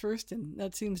comes first, and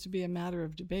that seems to be a matter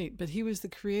of debate. But he was the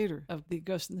creator of the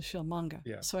Ghost in the Shell manga.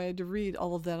 Yeah. So I had to read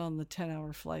all of that on the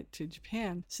 10-hour flight to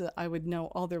Japan so that I would know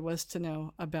all there was to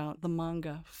know about the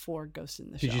manga for Ghost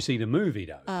in the Shell. Did you see the movie,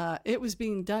 though? It was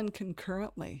being done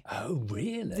concurrently. Oh,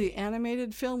 really? The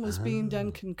animated film was being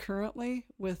done concurrently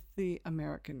with the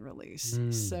American release.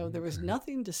 So there was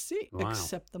nothing to see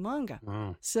except the manga.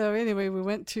 Wow. So anyway, we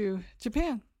went to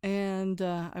Japan, and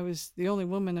I was the only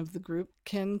woman of the group.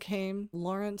 Ken came.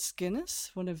 Lawrence Guinness,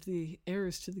 one of the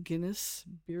heirs to the Guinness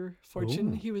beer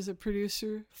fortune. Ooh. He was a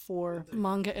producer for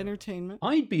Manga Entertainment.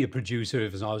 I'd be a producer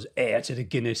if I was heir to the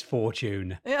Guinness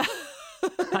fortune. Yeah.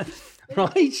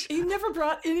 Right? He never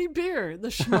brought any beer, the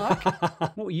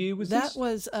schmuck. What year was That this?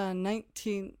 was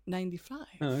 1995.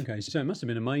 Oh, okay. So it must have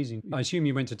been amazing. I assume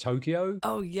you went to Tokyo?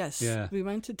 Oh, yes. Yeah. We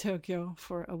went to Tokyo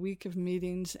for a week of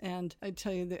meetings, and I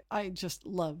tell you that I just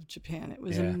loved Japan. It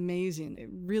was Yeah. amazing. I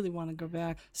really want to go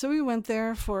back. So we went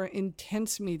there for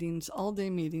intense meetings, all-day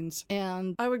meetings,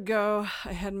 and I would go.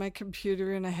 I had my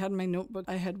computer and I had my notebook.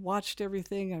 I had watched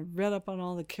everything. I read up on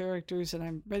all the characters, and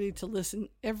I'm ready to listen.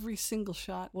 Every single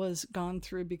shot was gone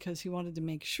through because he wanted to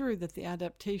make sure that the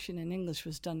adaptation in English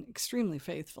was done extremely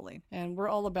faithfully. And we're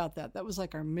all about that. That was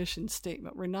like our mission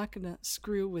statement. We're not going to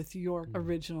screw with your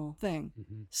original thing.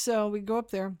 So we go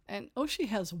up there, and Oshii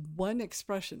has one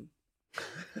expression.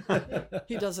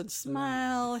 He doesn't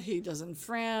smile, he doesn't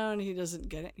frown, he doesn't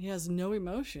get it. He has no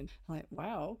emotion. I'm like,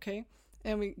 wow, okay.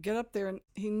 And we get up there, and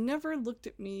he never looked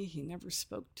at me. He never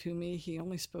spoke to me. He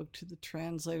only spoke to the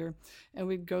translator. And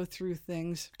we'd go through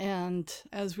things. And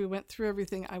as we went through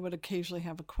everything, I would occasionally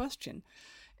have a question.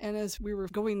 And as we were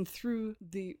going through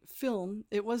the film,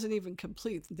 it wasn't even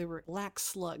complete. There were black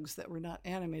slugs that were not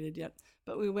animated yet.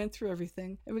 But we went through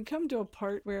everything. And we come to a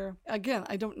part where, again,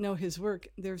 I don't know his work.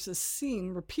 There's a scene,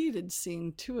 repeated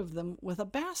scene, 2 of them, with a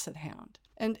basset hound.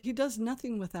 And he does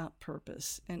nothing without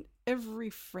purpose. And every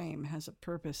frame has a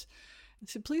purpose. I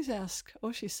said, please ask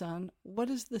Oshii-san, what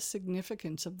is the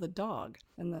significance of the dog?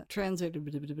 And the translator,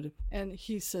 and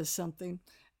he says something.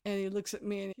 And he looks at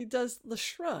me and he does the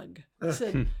shrug. He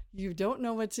said, you don't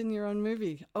know what's in your own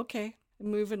movie. Okay,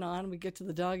 moving on. We get to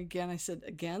the dog again. I said,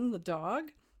 again, the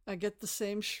dog? I get the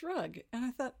same shrug. And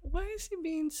I thought, why is he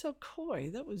being so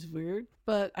coy? That was weird.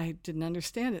 But I didn't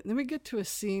understand it. And then we get to a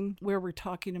scene where we're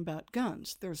talking about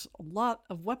guns. There's a lot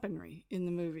of weaponry in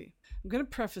the movie. I'm going to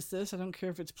preface this. I don't care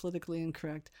if it's politically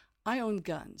incorrect. I own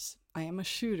guns. I am a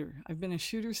shooter. I've been a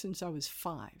shooter since I was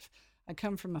 5. I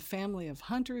come from a family of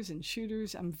hunters and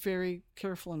shooters. I'm very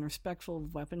careful and respectful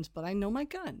of weapons, but I know my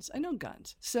guns. I know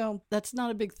guns. So that's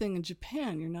not a big thing in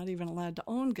Japan. You're not even allowed to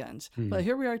own guns. But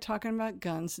here we are talking about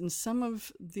guns, and some of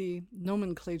the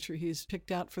nomenclature he's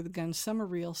picked out for the guns, some are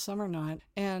real, some are not.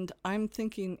 And I'm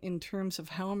thinking in terms of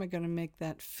how am I going to make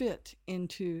that fit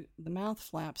into the mouth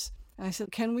flaps. And I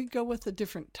said, can we go with a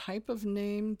different type of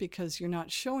name because you're not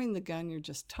showing the gun, you're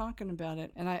just talking about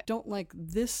it. And I don't like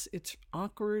this. It's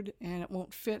awkward and it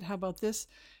won't fit. How about this?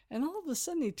 And all of a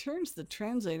sudden he turns to the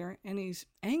translator and he's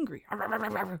angry.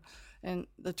 And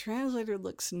the translator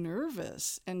looks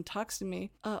nervous and talks to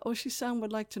me. Oshii-san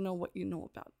would like to know what you know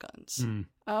about guns.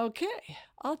 Okay,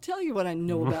 I'll tell you what I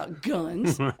know about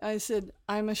guns. I said,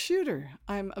 I'm a shooter.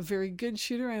 I'm a very good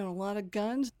shooter. I own a lot of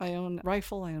guns. I own a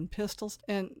rifle. I own pistols.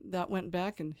 And that went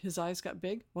back and his eyes got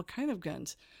big. What kind of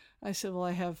guns? I said, well,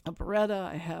 I have a Beretta,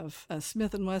 I have a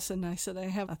Smith & Wesson. I said, I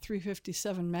have a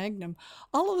 .357 Magnum.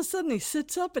 All of a sudden, he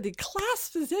sits up and he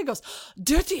clasps his head and goes,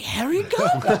 Dirty Harry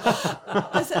gun?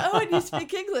 I said, oh, and you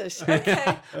speak English.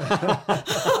 Okay.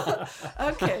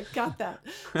 Okay, got that.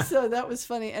 So that was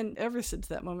funny. And ever since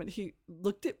that moment, he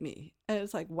looked at me. And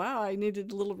it's like, wow, I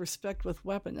needed a little respect with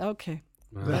weapon. Okay.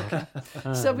 Okay.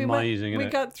 So we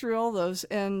got through all those,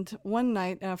 and one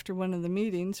night after one of the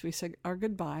meetings, we said our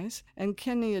goodbyes, and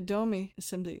Kenny Adomi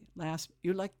simply asked,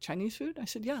 you like Chinese food? I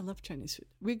said, yeah, I love Chinese food.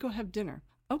 We go have dinner.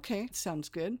 Okay, sounds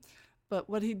good. But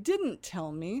what he didn't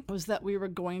tell me was that we were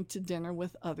going to dinner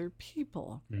with other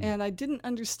people. And I didn't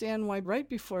understand why right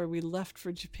before we left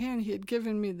for Japan, he had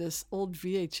given me this old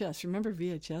VHS. Remember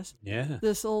VHS? Yeah.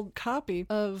 This old copy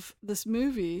of this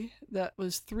movie that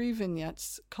was 3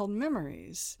 vignettes called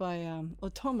Memories by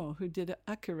Otomo, who did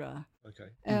Akira. Okay.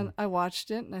 And I watched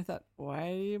it and I thought,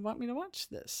 why do you want me to watch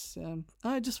this?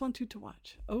 I just want you to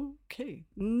watch. Okay.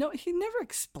 No, he never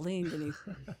explained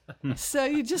anything. So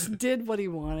he just did what he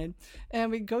wanted. And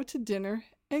we go to dinner.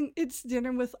 And it's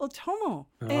dinner with Otomo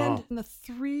and the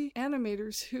 3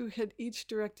 animators who had each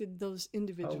directed those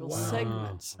individual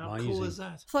segments. How cool is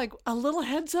that? It's like a little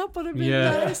heads up would have been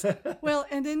nice. Well,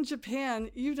 and in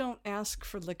Japan, you don't ask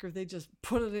for liquor. They just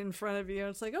put it in front of you.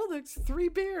 It's like, oh, there's 3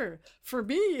 beer for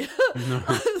me.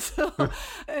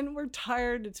 And we're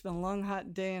tired. It's been a long,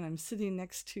 hot day. And I'm sitting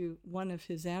next to one of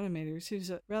his animators who's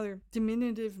a rather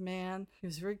diminutive man. He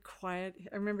was very quiet.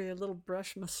 I remember he had a little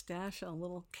brush mustache and a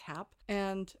little cap.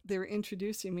 And they were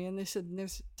introducing me, and they said,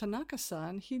 there's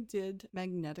Tanaka-san. He did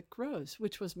Magnetic Rose,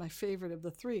 which was my favorite of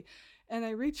the 3. And I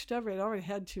reached over. I'd already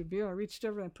had 2 beer. I reached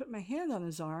over and I put my hand on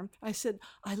his arm. I said,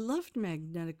 I loved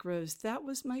Magnetic Rose. That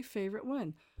was my favorite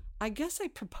one. I guess I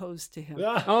proposed to him.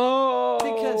 Oh!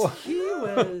 Because he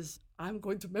was I'm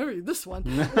going to marry this one.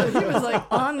 But he was like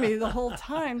on me the whole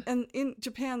time. And in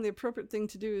Japan, the appropriate thing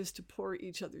to do is to pour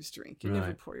each other's drink. You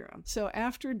never pour your own. So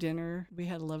after dinner, we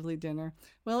had a lovely dinner.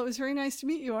 Well, it was very nice to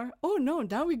meet you. Oh, no,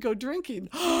 now we go drinking.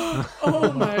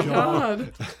 Oh, my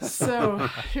God. So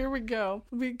here we go.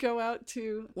 We go out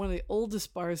to one of the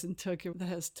oldest bars in Tokyo that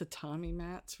has tatami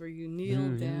mats where you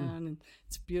kneel down, and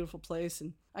it's a beautiful place.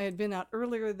 And I had been out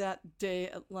earlier that day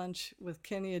at lunch with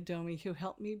Kenny Adomi, who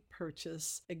helped me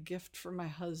purchase a gift for my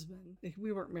husband.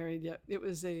 We weren't married yet. It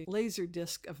was a laser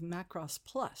disc of Macross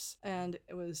Plus, and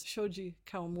it was Shoji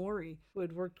Kawamori, who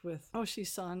had worked with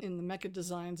Oshi-san in the mecha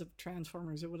designs of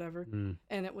Transformers or whatever.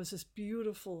 And it was this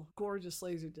beautiful, gorgeous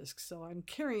laser disc. So I'm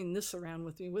carrying this around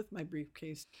with me with my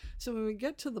briefcase. So when we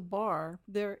get to the bar,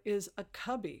 there is a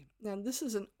cubby. Now, this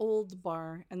is an old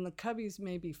bar, and the cubby's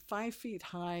maybe 5 feet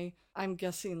high. I'm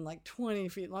guessing like 20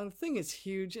 feet long. The thing is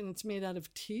huge, and it's made out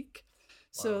of teak.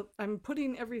 So I'm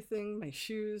putting everything, my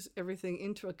shoes, everything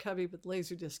into a cubby, but the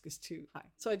Laserdisc is too high.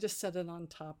 So I just set it on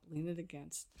top, lean it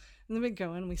against. And then we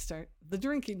go and we start the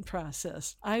drinking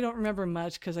process. I don't remember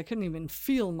much because I couldn't even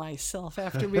feel myself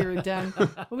after we were done.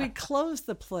 But we closed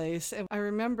the place. And I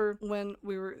remember when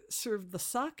we were served the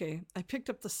sake, I picked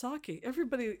up the sake.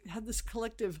 Everybody had this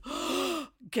collective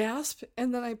gasp.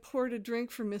 And then I poured a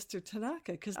drink for Mr.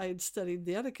 Tanaka because I had studied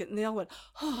the etiquette. And they all went,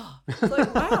 oh. It's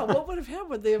like, wow, what would have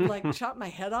happened? Would they have like chopped my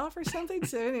head off or something?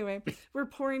 So anyway, we're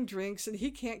pouring drinks and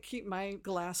he can't keep my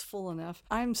glass full enough.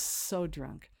 I'm so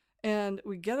drunk. And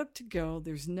we get up to go.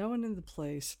 There's no one in the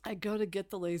place. I go to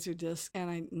get the laser disc and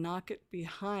I knock it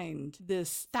behind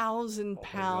this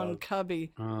 1,000-pound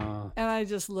cubby. And I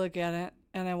just look at it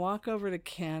and I walk over to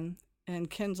Ken, and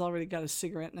Ken's already got a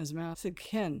cigarette in his mouth. I said,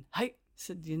 Ken, hi. I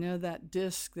said, you know that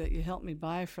disc that you helped me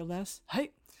buy for less? Hi.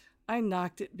 I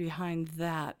knocked it behind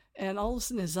that. And all of a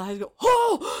sudden his eyes go,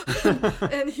 oh!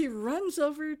 And he runs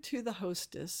over to the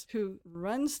hostess, who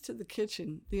runs to the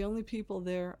kitchen. The only people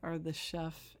there are the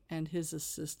chef and his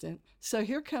assistant. So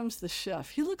here comes the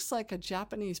chef. He looks like a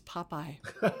Japanese Popeye.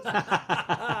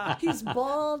 He's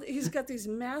bald. He's got these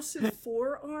massive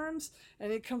forearms,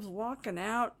 and he comes walking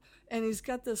out. And he's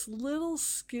got this little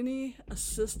skinny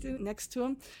assistant next to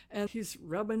him, and he's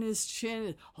rubbing his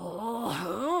chin,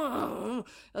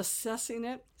 assessing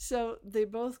it. So they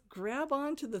both grab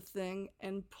onto the thing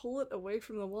and pull it away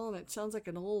from the wall, and it sounds like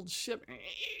an old ship.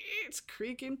 It's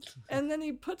creaking. And then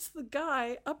he puts the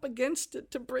guy up against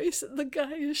it to brace it. The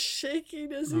guy is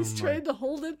shaking as he's trying to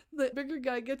hold it. The bigger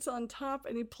guy gets on top,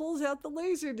 and he pulls out the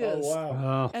laser disc. Oh,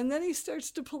 wow. And then he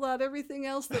starts to pull out everything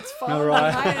else that's fallen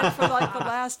behind for like the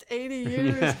last 80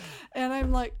 years. And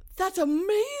I'm like, that's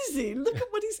amazing. Look at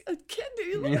what he's Ken,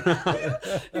 look at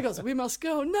that. He goes, we must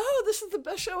go. No, this is the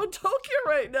best show in Tokyo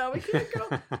right now. We can't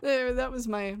go. There, that was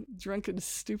my drunken,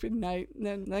 stupid night. And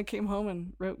then I came home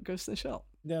and wrote Ghost in the Shell.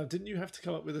 Now, didn't you have to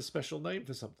come up with a special name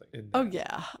for something? Oh,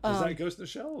 yeah. Was that Ghost in the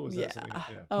Shell, or was that something?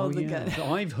 Yeah. Oh, yeah.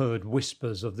 So I've heard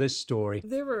whispers of this story.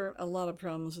 There were a lot of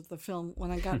problems with the film.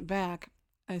 When I got back,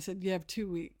 I said, you have 2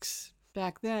 weeks.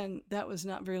 Back then, that was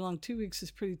not very long. 2 weeks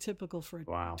is pretty typical for a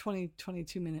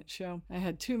 22-minute show. I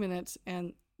had 2 minutes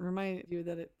and reminded you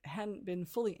that it hadn't been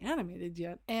fully animated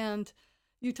yet. And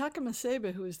Yutaka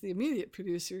Maseba, who was the immediate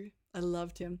producer, I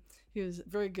loved him. He was a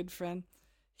very good friend.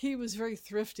 He was very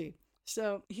thrifty.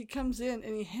 So he comes in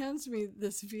and he hands me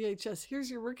this VHS. Here's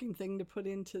your working thing to put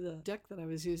into the deck that I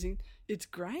was using. It's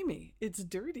grimy. It's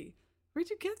dirty. Where'd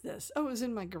you get this? Oh, it was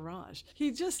in my garage.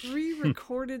 He just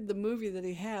re-recorded the movie that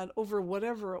he had over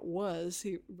whatever it was.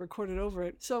 He recorded over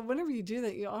it. So whenever you do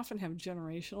that, you often have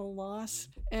generational loss.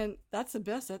 And that's the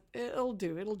best. It'll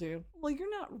do. Well,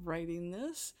 you're not writing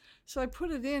this. So I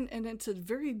put it in, and it's a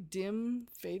very dim,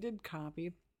 faded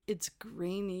copy. It's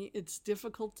grainy. It's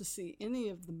difficult to see any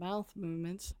of the mouth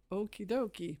movements. Okie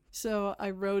dokie. So I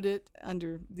wrote it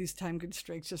under these time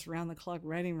constraints, just round the clock,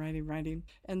 writing.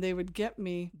 And they would get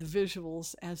me the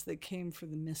visuals as they came for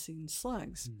the missing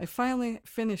slugs. I finally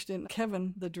finished it.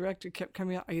 Kevin, the director, kept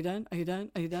coming out. Are you done? Are you done?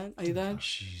 Are you done? Are you done?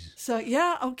 So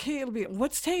yeah, okay, it'll be,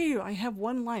 what's taking you? I have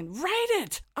one line. Write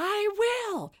it! I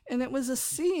will! And it was a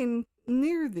scene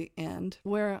near the end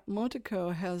where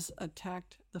Motoko has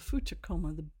attacked the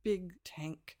Fuchikoma, the big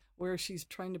tank, where she's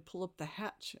trying to pull up the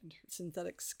hatch and her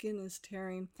synthetic skin is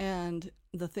tearing, and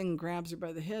the thing grabs her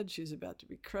by the head. She's about to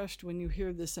be crushed when you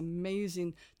hear this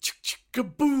amazing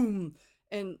kaboom,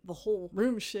 and the whole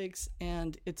room shakes,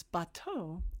 and it's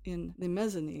Bateau in the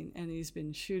mezzanine, and he's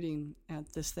been shooting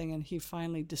at this thing, and he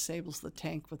finally disables the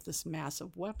tank with this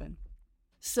massive weapon.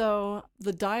 So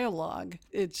the dialogue,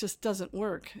 it just doesn't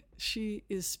work. She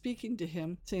is speaking to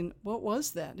him saying, what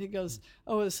was that? He goes,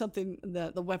 oh, it was something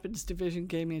that the weapons division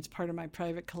gave me. It's part of my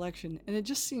private collection. And it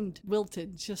just seemed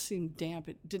wilted, just seemed damp.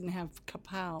 It didn't have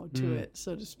kapow to it,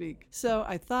 so to speak. So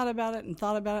I thought about it,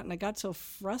 and I got so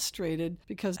frustrated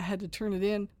because I had to turn it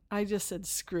in. I just said,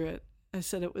 screw it. I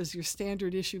said it was your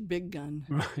standard issue big gun.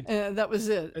 Right. And that was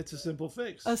it. It's a simple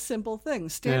fix. A simple thing.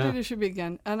 Standard issue big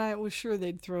gun. And I was sure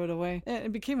they'd throw it away. And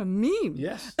it became a meme.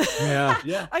 Yes. Yeah.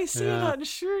 Yeah. I see it on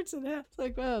shirts and hats.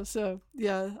 Like, wow. So,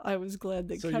 yeah, I was glad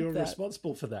they So kept you're that.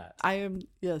 responsible for that. I am,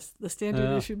 yes, the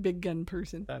standard issue big gun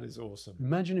person. That is awesome.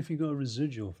 Imagine if you got a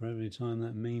residual for every time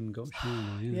that meme got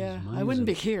shown. Yeah, I wouldn't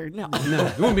be here. No. No,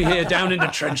 you wouldn't be here down in the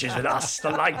trenches with us,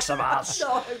 the likes of us.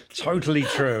 Totally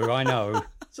true, I know.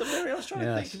 So Mary, I was trying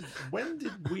to think, when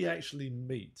did we actually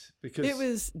meet? Because It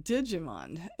was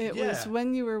Digimon. It was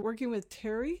when you were working with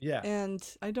Terry. Yeah. And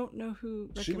I don't know who.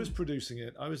 she was producing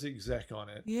it. I was the exec on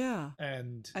it. Yeah.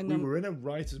 And I we know. were in a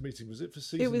writers' meeting. Was it for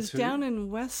season 2? It was down in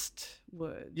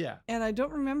Westwood. Yeah. And I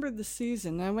don't remember the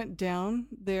season. I went down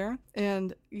there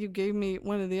and you gave me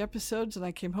one of the episodes and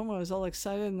I came home. I was all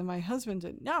excited. And then my husband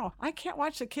said, no, I can't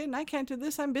watch the kid and I can't do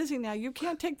this. I'm busy now. You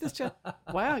can't take this job.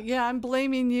 Wow. Yeah, I'm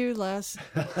blaming you, Les.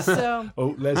 So,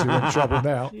 Oh, Les, you're in trouble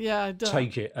now. yeah. Duh.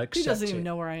 Take it, accept He doesn't it. even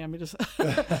know where I am. He just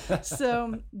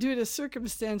So, due to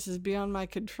circumstances beyond my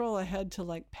control, I had to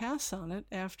like pass on it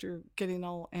after getting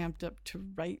all amped up to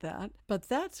write that. But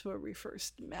that's where we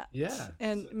first met. Yeah.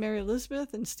 And Mary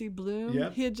Elizabeth and Steve Bloom,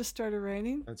 Yep. he had just started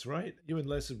writing. That's right. You and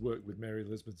Les had worked with Mary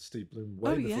Elizabeth and Steve Bloom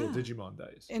way before yeah. Digimon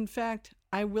days. In fact,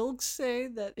 I will say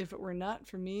that if it were not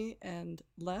for me and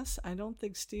Les, I don't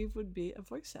think Steve would be a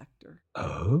voice actor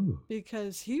Oh.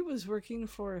 because he was working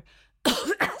for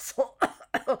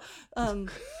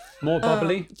More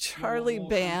bubbly. Charlie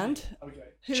Band. Okay.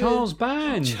 who- Charles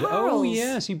Band. Oh, Charles.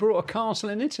 yes. He brought a castle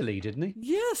in Italy, didn't he?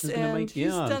 Yes, He's gonna and make-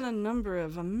 he's yeah. done a number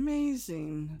of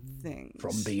amazing things.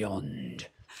 From beyond.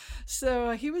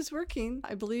 So he was working,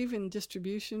 I believe, in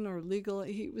distribution or legal.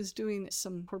 He was doing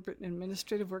some corporate and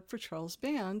administrative work for Charles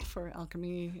Band, for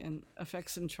Alchemy and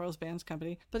Effects in Charles Band's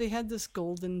company. But he had this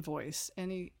golden voice, and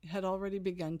he had already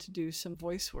begun to do some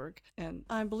voice work. And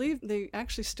I believe they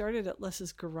actually started at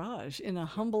Les's garage, in a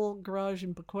humble garage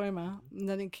in Pacoima. And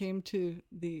then he came to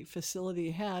the facility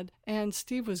he had, and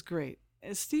Steve was great.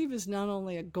 Steve is not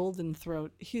only a golden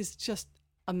throat, he's just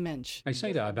a mensch. They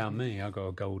say that about me. I got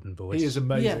a golden voice. He is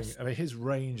amazing. Yes. I mean, his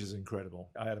range is incredible.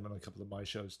 I had him on a couple of my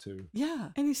shows too. Yeah,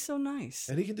 and he's so nice.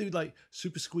 And he can do like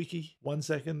super squeaky 1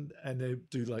 second and they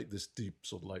do like this deep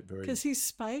sort of like very... Because he's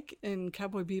Spike in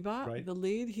Cowboy Bebop, Right. the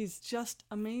lead. He's just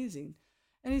amazing.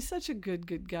 And he's such a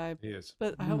good guy. He is.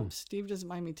 But I hope Steve doesn't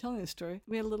mind me telling the story.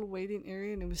 We had a little waiting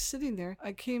area and he was sitting there.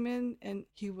 I came in and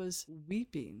he was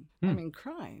weeping. I mean,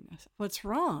 crying. I said, what's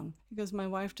wrong? He goes, my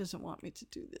wife doesn't want me to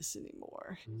do this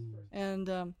anymore.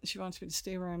 And she wants me to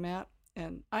stay where I'm at.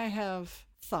 And I have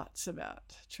thoughts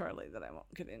about Charlie that I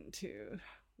won't get into.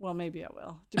 Well, maybe I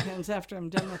will. Depends after I'm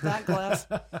done with that glass.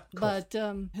 But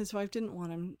his wife didn't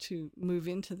want him to move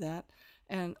into that.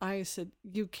 And I said,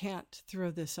 you can't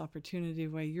throw this opportunity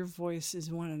away. Your voice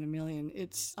is one in a million.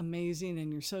 It's amazing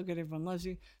and you're so good. Everyone loves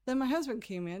you. Then my husband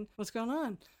came in. What's going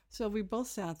on? So we both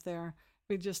sat there.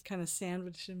 We just kind of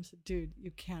sandwiched him. Said, dude,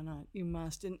 you cannot. You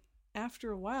must. And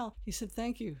after a while, he said,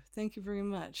 thank you very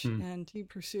much. And he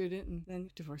pursued it and then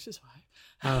divorced his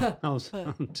wife. Oh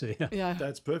dear. Yeah.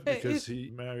 That's perfect It- because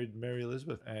he married Mary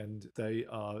Elizabeth and they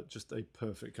are just a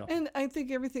perfect couple. And I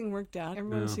think everything worked out.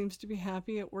 Everyone Yeah. seems to be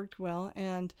happy. It worked well.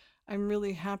 And I'm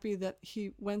really happy that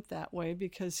he went that way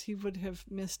because he would have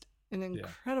missed an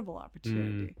incredible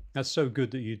opportunity. That's so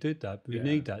good that you did that. But Yeah. you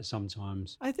need that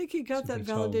sometimes. I think he got To that be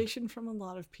told. validation from a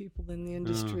lot of people in the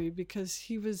industry because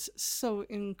he was so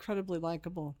incredibly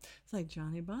likable. It's like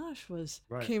Johnny Bosch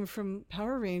Right. came from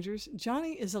Power Rangers.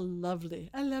 Johnny is a lovely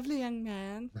young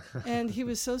man. And he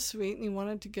was so sweet and he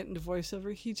wanted to get into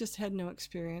voiceover. He just had no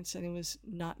experience and he was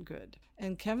not good.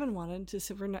 And Kevin wanted to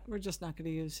say, we're just not going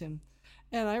to use him.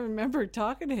 And I remember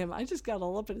talking to him. I just got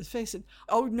all up in his face and,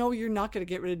 oh, no, you're not going to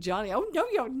get rid of Johnny. Oh, no,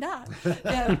 you're not.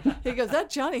 And he goes, that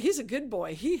Johnny, he's a good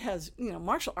boy. He has,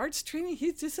 martial arts training.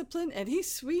 He's disciplined and he's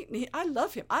sweet. And I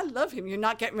love him. I love him. You're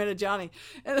not getting rid of Johnny.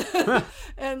 And,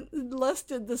 and Les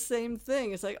did the same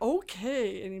thing. It's like,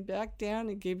 okay. And he backed down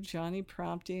and gave Johnny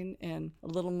prompting and a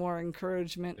little more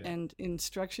encouragement and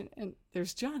instruction. And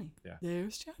there's Johnny. Yeah.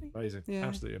 There's Johnny. Amazing. Yeah.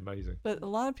 Absolutely amazing. But a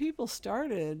lot of people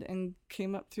started and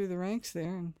came up through the ranks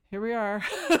there, and here we are.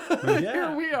 Yeah.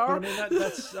 Here we But are. I mean,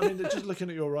 that's just looking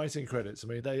at your writing credits, I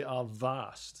mean, they are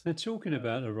vast. They're talking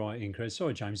about the writing credits.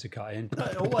 Sorry, James, to cut in. No,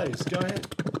 always. Go ahead.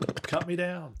 Cut me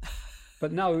down.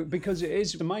 But no, because it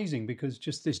is amazing, because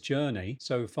just this journey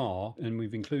so far, and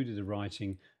we've included the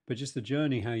writing, but just the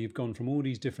journey, how you've gone from all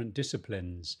these different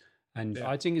disciplines. And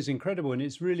I think it's incredible, and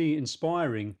it's really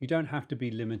inspiring. You don't have to be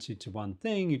limited to one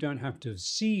thing. You don't have to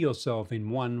see yourself in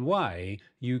one way.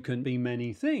 You can be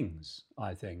many things,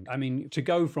 I think. I mean, to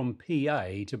go from PA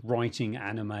to writing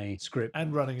anime script.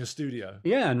 And running a studio.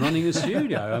 Yeah, and running a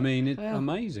studio. I mean, it's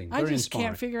amazing. I Very just inspiring.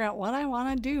 can't figure out what I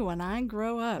want to do when I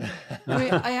grow up. I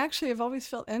mean, I actually have always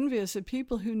felt envious of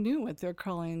people who knew what their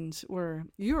callings were.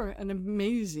 You're an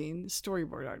amazing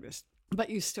storyboard artist. But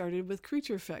you started with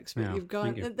creature effects, but you've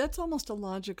gone, that's almost a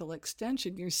logical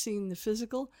extension. You're seeing the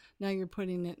physical, now you're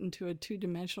putting it into a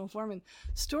two-dimensional form. And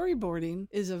storyboarding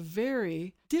is a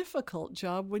very difficult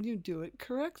job when you do it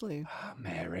correctly. Oh,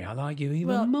 Mary, I like you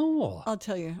even more. I'll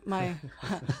tell you, my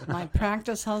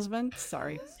practice husband,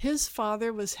 his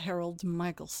father was Harold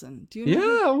Michelson. Do you know?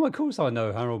 Yeah, oh, of course I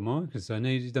know Harold Michelson.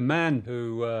 He's the man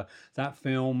who, that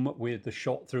film with the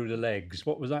shot through the legs,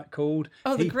 what was that called?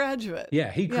 Oh, The Graduate.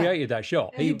 Yeah, he created that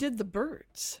shot. He did The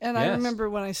Birds. And I remember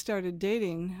when I started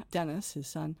dating Dennis, his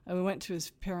son, and we went to his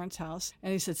parents' house,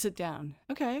 and he said, sit down.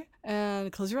 Okay.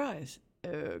 And close your eyes.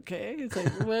 Okay. It's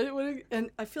like, what? And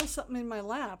I feel something in my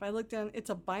lap. I look down. It's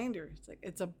a binder. It's like,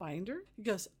 it's a binder? He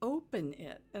goes, open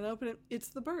it. And open it. It's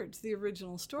The Birds, the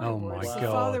original storyboard. Oh, my The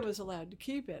God. father was allowed to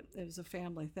keep it. It was a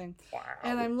family thing. Wow.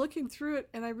 And I'm looking through it,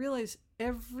 and I realize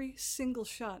every single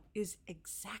shot is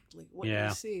exactly what you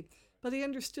see. But he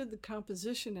understood the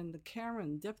composition and the camera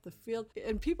and depth of field.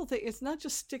 And people think it's not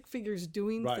just stick figures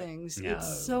doing things. No.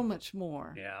 It's so much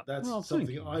more. Yeah. That's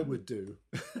something I would do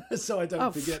so I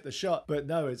don't forget the shot. But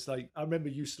no, it's like, I remember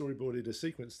you storyboarded a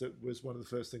sequence that was one of the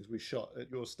first things we shot at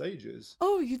your stages.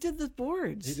 Oh, you did the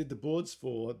boards. He did the boards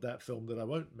for that film that I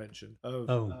won't mention of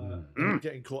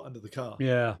getting caught under the car.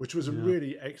 Yeah. Which was a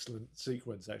really excellent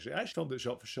sequence, actually. I actually filmed it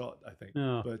shot for shot, I think.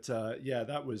 Yeah. But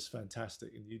that was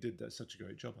fantastic. And you did such a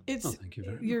great job on that. Thank you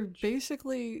very much. You're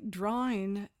basically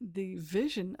drawing the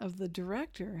vision of the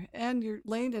director, and you're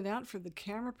laying it out for the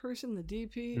camera person, the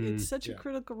DP. It's such a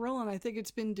critical role, and I think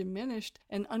it's been diminished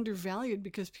and undervalued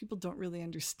because people don't really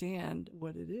understand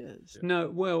what it is. No,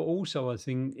 well, also I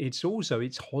think it's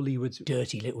Hollywood's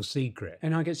dirty little secret.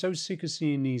 And I get so sick of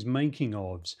seeing these making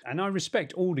ofs. And I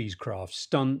respect all these crafts,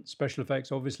 stunt, special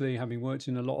effects, obviously, having worked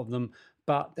in a lot of them.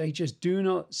 But they just do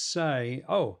not say,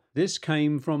 oh, this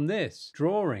came from this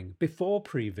drawing before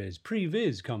previs.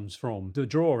 Previs comes from the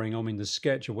drawing, I mean, the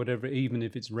sketch or whatever, even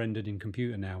if it's rendered in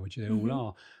computer now, which they all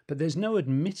are. But there's no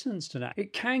admittance to that.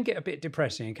 It can get a bit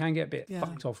depressing. It can get a bit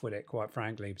fucked off with it, quite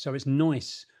frankly. So it's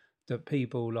nice that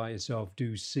people like yourself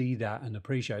do see that and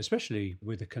appreciate, especially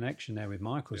with the connection there with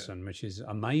Michelson, which is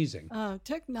amazing.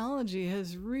 Technology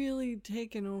has really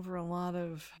taken over a lot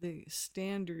of the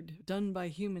standard done by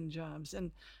human jobs.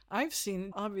 And I've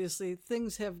seen, obviously,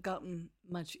 things have gotten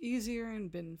much easier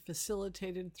and been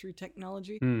facilitated through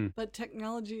technology. But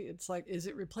technology, it's like, is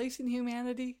it replacing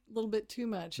humanity? A little bit too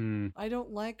much. I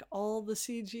don't like all the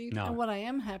CG. No. And what I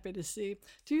am happy to see,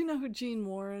 do you know who Gene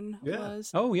Warren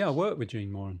was? Oh, yeah, I worked with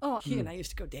Gene Warren. Oh, he and I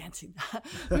used to go dancing.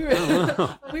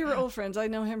 We were old friends. I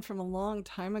know him from a long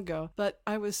time ago. But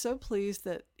I was so pleased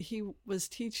that he was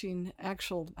teaching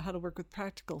how to work with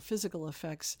practical physical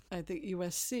effects at the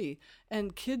USC.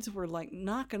 And kids were like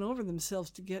knocking over themselves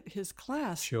to get his class.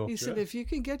 He said, if you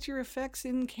can get your effects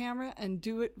in camera and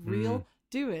do it real,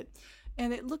 do it.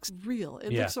 And it looks real.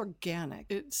 It looks organic.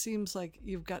 It seems like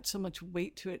you've got so much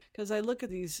weight to it. Because I look at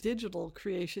these digital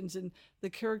creations and the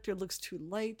character looks too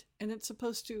light, and it's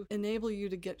supposed to enable you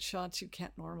to get shots you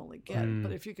can't normally get.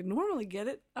 But if you can normally get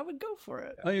it, I would go for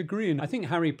it. I agree. And I think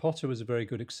Harry Potter was a very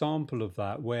good example of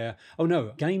that, where,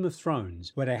 Game of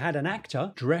Thrones, where they had an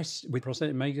actor dressed with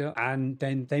prosthetic makeup and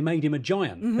then they made him a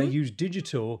giant. They used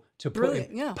digital to put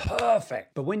him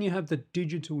perfect. But when you have the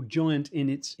digital giant in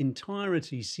its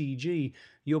entirety CG,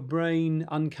 your brain,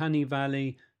 uncanny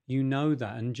valley, you know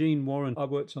that. And Gene Warren, I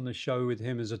worked on a show with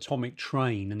him as Atomic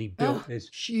Train, and he built this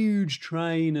huge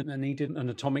train, and he did an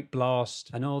atomic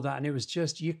blast and all that. And it was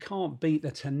just, you can't beat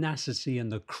the tenacity and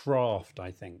the craft,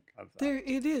 I think, of that.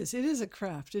 It is a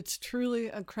craft. It's truly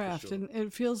a craft. And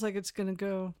it feels like it's going to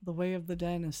go the way of the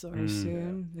dinosaurs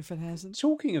soon, if it hasn't.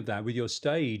 Talking of that with your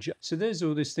stage, so there's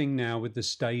all this thing now with the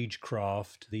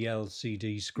stagecraft, the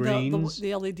LCD screens.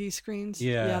 The LED screens?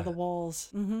 Yeah. The walls.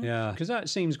 Yeah, because that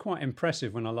seems quite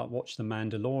impressive when I watch The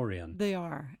Mandalorian. They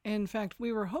are. In fact,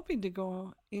 we were hoping to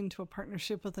go into a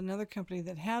partnership with another company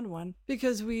that had one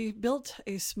because we built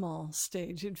a small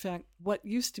stage. In fact, what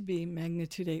used to be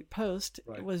Magnitude 8 Post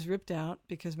was ripped out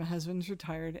because my husband's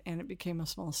retired and it became a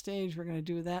small stage. We're going to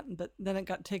do that. But then it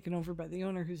got taken over by the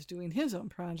owner who's doing his own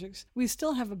projects. We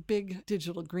still have a big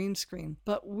digital green screen,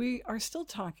 but we are still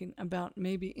talking about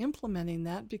maybe implementing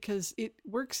that because it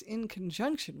works in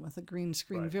conjunction with a green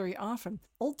screen very often.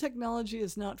 Old technology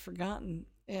is not forgotten.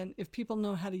 And if people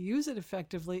know how to use it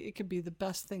effectively, it could be the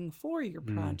best thing for your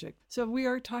project. So we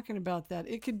are talking about that.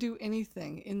 It could do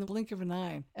anything in the blink of an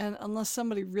eye. And unless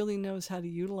somebody really knows how to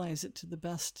utilize it to the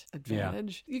best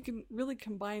advantage, you can really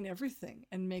combine everything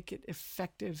and make it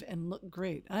effective and look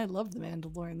great. I love The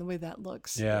Mandalorian, the way that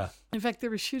looks. Yeah. In fact, they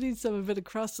were shooting some of it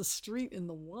across the street in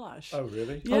the wash. Oh,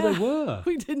 really? Yeah. Oh, they were?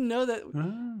 We didn't know that.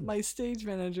 My stage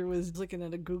manager was looking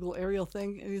at a Google aerial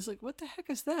thing, and he's like, what the heck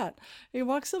is that? And he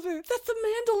walks over, that's the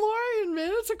Mandalorian, man.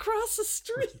 It's across the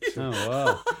street. Oh,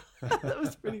 wow. That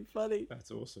was pretty funny.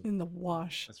 That's awesome. In the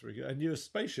wash. That's really good. And your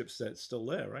spaceship set's still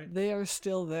there, right? They are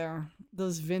still there.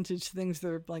 Those vintage things,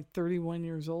 they're like 31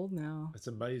 years old now. That's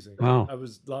amazing. Wow. I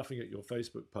was laughing at your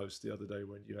Facebook post the other day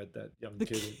when you had that young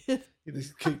kid.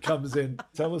 This kid comes in.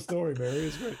 Tell the story, Mary.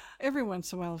 It's great. Every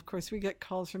once in a while, of course, we get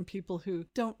calls from people who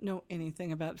don't know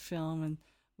anything about film and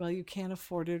well, you can't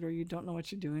afford it, or you don't know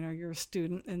what you're doing, or you're a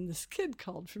student. And this kid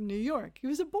called from New York. He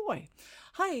was a boy.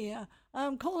 Hi,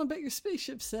 I'm calling about your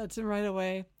spaceship sets. And right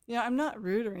away, I'm not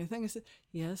rude or anything. I said,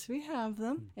 yes, we have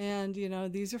them. And,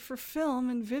 these are for film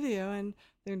and video, and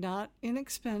they're not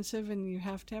inexpensive, and you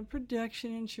have to have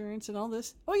production insurance and all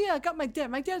this. Oh, yeah, I got my dad.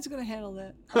 My dad's going to handle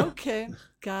that. Okay,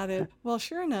 got it. Well,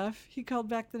 sure enough, he called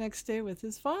back the next day with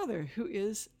his father, who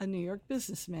is a New York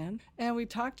businessman. And we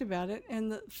talked about it,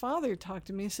 and the father talked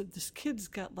to me and said, this kid's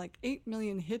got like 8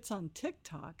 million hits on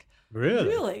TikTok. Really?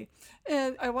 Really.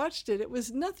 And I watched it. It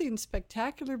was nothing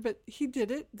spectacular, but he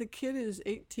did it. The kid is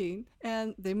 18,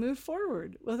 and they moved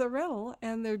forward with a rental,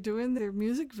 and they're doing their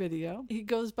music video. He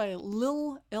goes by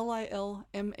Lil,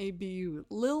 Lilmabu,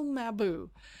 Lil Mabu.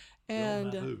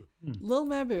 And Lil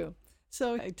Mabu.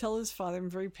 So I tell his father, I'm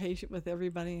very patient with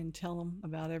everybody and tell him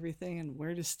about everything and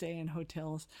where to stay in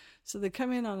hotels. So they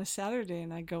come in on a Saturday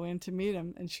and I go in to meet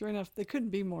them. And sure enough, they couldn't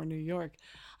be more New York.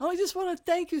 Oh, I just want to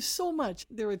thank you so much.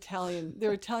 They're Italian.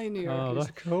 They're Italian New Yorkers. Oh,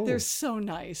 that's cool. They're so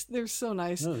nice. They're so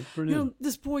nice. Oh, that's brilliant.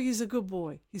 This boy, he's a good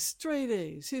boy. He's straight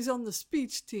A's. He's on the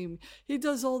speech team. He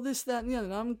does all this, that, and the other.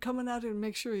 And I'm coming out here to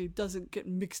make sure he doesn't get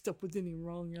mixed up with any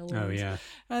wrong elements. Oh, yeah.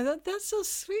 And I thought, that's so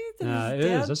sweet. That It his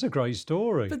dad, is. That's a great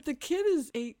story. but the kid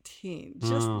is 18,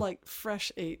 just like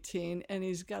fresh 18, and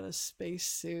he's got a space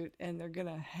suit, and they're going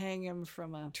to hang him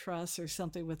from a truss or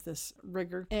something with this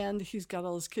rigger, and he's got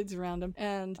all his kids around him.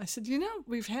 And I said,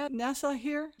 we've had NASA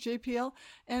here, JPL,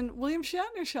 and William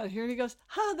Shatner shot here. And he goes,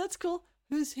 that's cool.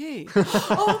 Who's he?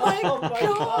 Oh my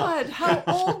God. How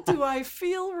old do I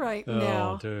feel right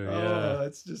now? Oh, dude, Oh,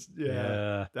 that's just,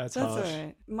 that's That's harsh. all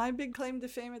right. My big claim to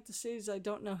fame at the stage is I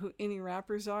don't know who any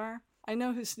rappers are. I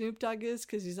know who Snoop Dogg is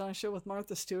because he's on a show with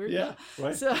Martha Stewart. Yeah,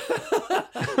 right. So,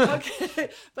 okay.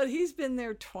 But he's been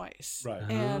there twice. Right.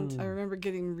 And I remember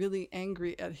getting really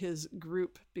angry at his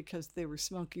group because they were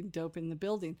smoking dope in the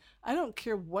building. I don't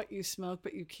care what you smoke,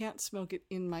 but you can't smoke it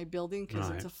in my building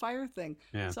because it's a fire thing.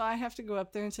 Yeah. So I have to go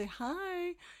up there and say,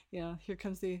 hi. Here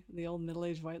comes the old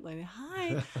middle-aged white lady.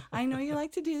 Hi, I know you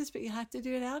like to do this, but you have to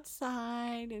do it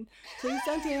outside. And please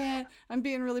don't do it. I'm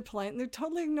being really polite. And they're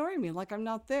totally ignoring me like I'm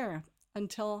not there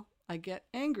until I get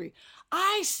angry.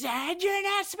 I said you're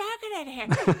not smoking in here.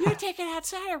 You take it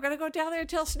outside. We're going to go down there and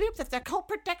tell Snoop that the coal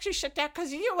protection shut down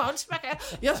because you won't smoke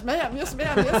it. Yes, ma'am. Yes,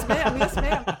 ma'am. Yes, ma'am. Yes,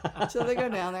 ma'am. So they go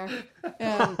down there.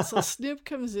 And so Snoop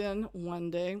comes in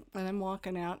one day, and I'm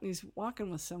walking out, and he's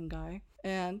walking with some guy.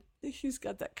 And he's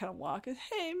got that kind of walk.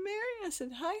 Hey, Mary. I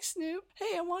said, hi, Snoop.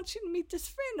 Hey, I want you to meet this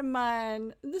friend of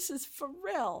mine. This is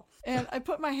Pharrell. And I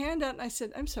put my hand out, and I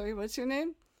said, I'm sorry, what's your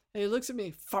name? And he looks at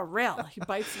me, Pharrell. He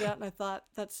bites it out, and I thought,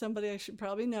 that's somebody I should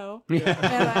probably know.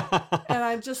 Yeah. And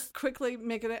I just quickly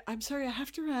make it, I'm sorry, I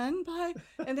have to run. Bye.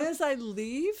 And as I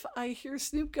leave, I hear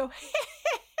Snoop go,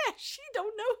 she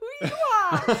don't know who you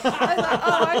are. I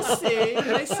thought, I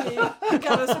see. He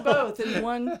got us both in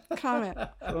one comment.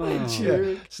 Oh,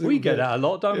 Jerk. we get that a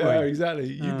lot, don't Yeah, we?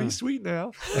 exactly. You be sweet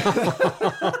now.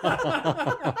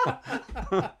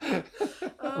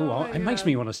 It makes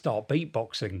me want to start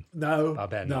beatboxing. No, I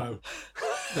bet no,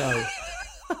 not. no.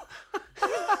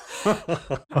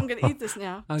 I'm going to eat this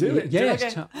now. Oh, Do it.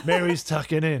 Yes. Okay. Mary's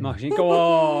tucking in. Go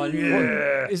on.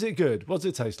 Yeah. Is it good? What's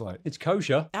it taste like? It's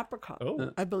kosher. Apricot,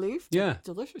 Oh. I believe. Yeah.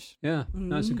 Delicious. Yeah.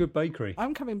 No, it's a good bakery.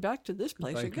 I'm coming back to this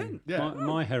place Bakery. again. Yeah.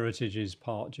 My heritage is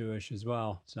part Jewish as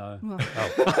well. So, Well.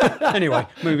 anyway,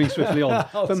 moving swiftly on.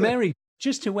 Oh, For so- Mary,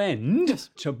 just to end,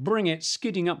 to bring it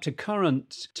skidding up to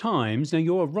current times. Now,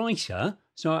 you're a writer.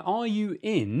 So, are you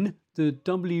in the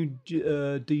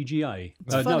WDGA?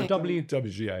 funny.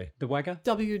 WGA. The WAGA?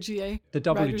 WGA.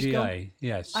 The Writers Guild? WGA,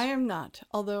 yes. I am not,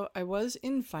 although I was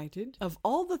invited. Of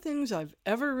all the things I've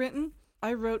ever written,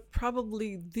 I wrote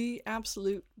probably the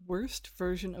absolute worst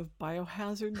version of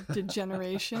Biohazard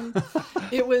Degeneration.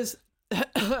 It was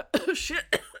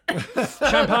shit.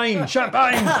 Champagne,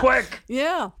 quick!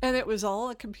 Yeah, and it was all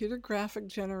a computer graphic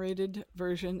generated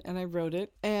version, and I wrote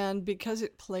it. And because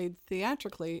it played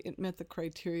theatrically, it met the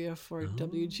criteria for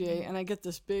WGA. And I get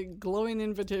this big glowing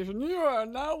invitation. You are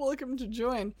now welcome to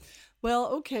join. Well,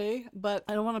 okay, but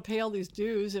I don't want to pay all these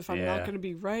dues if I'm not going to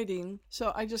be writing.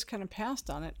 So I just kind of passed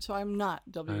on it. So I'm not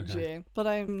WGA. Okay. But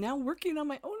I'm now working on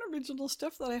my own original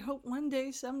stuff that I hope one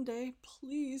day, someday,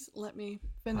 please let me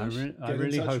finish. I Get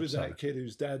really in touch hope with so. that kid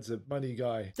whose dad's a money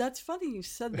guy. That's funny you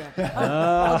said that.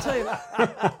 I'll tell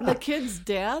you, the kid's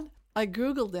dad, I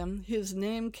Googled him. His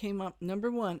name came up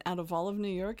 #1 out of all of New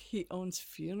York. He owns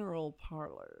funeral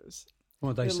parlors.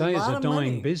 Well, they A say it's lot a of dying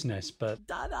money. business, but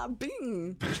Da-da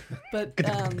bing. But People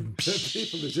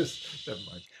are just, never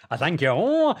mind. I thank you.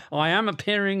 Oh, I am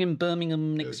appearing in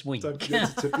Birmingham next week. Don't forget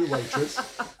to tip your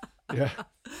waitress. Yeah.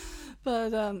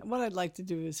 But what I'd like to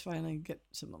do is finally get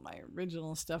some of my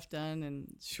original stuff done and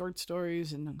short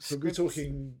stories and So we're scripts.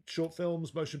 talking short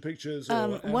films, motion pictures,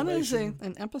 or One is animation?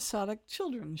 an episodic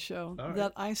children's show All right.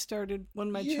 that I started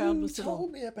when my child was You little.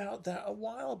 told me about that a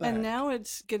while back. And now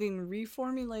it's getting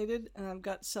reformulated, and I've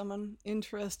got someone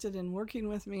interested in working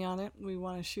with me on it. We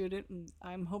want to shoot it, and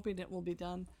I'm hoping it will be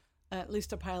done, at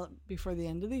least a pilot, before the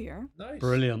end of the year. Nice.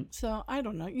 Brilliant. So I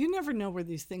don't know. You never know where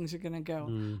these things are going to go.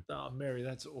 Oh, Mary,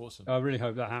 that's awesome. I really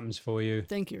hope that happens for you.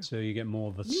 Thank you. So you get more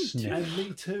of a sniff. And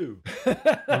me too.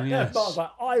 Oh, yes. I was like,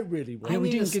 I really want. Yeah, we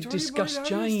I need a didn't discuss storyboard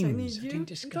artist. I need James. We you. didn't We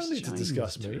discuss don't need to James.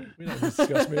 discuss me. We don't need to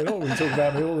discuss me at all. We talk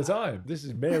about me all the time. This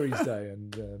is Mary's day,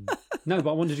 and No,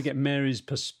 but I wanted to get Mary's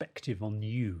perspective on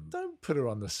you. don't put her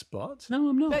on the spot. No,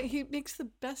 I'm not. But he makes the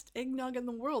best eggnog in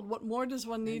the world. What more does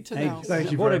one need to Hey, know?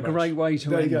 Thank you What very a much. great way to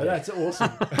There you end go. it. That's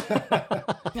awesome.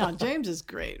 No, James is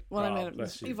great. What Oh, I mean,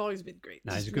 bless you. you've always been great.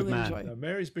 No, he's Just a good really man. enjoy it.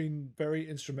 Mary's been very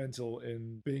instrumental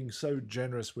in being so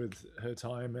generous with her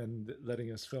time and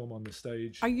letting us film on the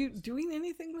stage. Are you doing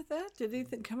anything with that? Did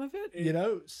anything come of it? You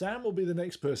know, Sam will be the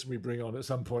next person we bring on at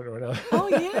some point or another. Oh,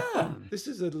 yeah. This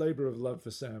is a labor of love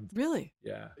for Sam. Really?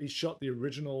 Yeah, he shot the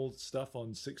original stuff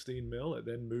on 16mm. It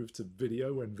then moved to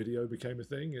video when video became a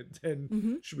thing. It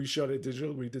then we shot it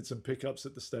digital. We did some pickups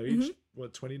at the stage.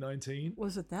 What, 2019?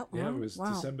 Was it that long? Yeah, it was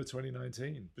Wow. December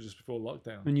 2019, just before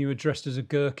lockdown. And you were dressed as a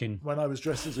gherkin. When I was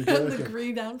dressed as a the gherkin.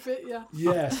 green outfit, yeah.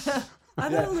 Yes. I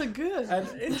thought it looked good. An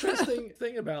interesting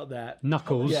thing about that.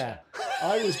 Knuckles. Yeah.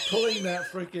 I was pulling that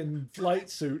freaking flight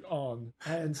suit on,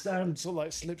 and Sam sort of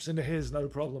like slips into his, no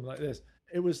problem, like this.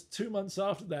 It was 2 months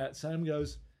after that, Sam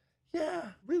goes,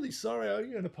 "Yeah, really sorry, I owe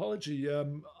you an apology.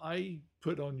 I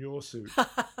put on your suit."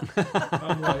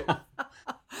 I'm like,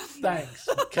 "Thanks,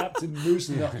 Captain Moose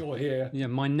Knuckle here." Yeah,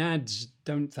 my nads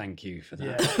don't thank you for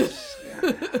that.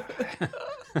 Yeah.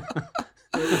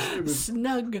 It was,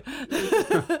 Snug.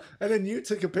 and then you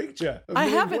took a picture. Of I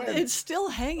me and haven't. Gwen. It's still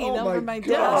hanging Oh over my my God.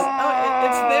 desk. Oh,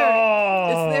 it's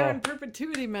there. It's there in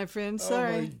perpetuity, my friend. Oh my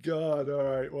Sorry. God! All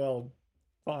right, well,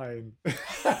 fine.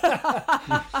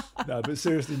 No, but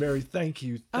seriously, Mary, thank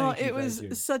you. Thank you, It was thank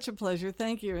you. such a pleasure.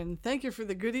 Thank you. And thank you for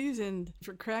the goodies and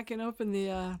for cracking open the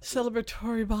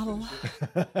celebratory bottle.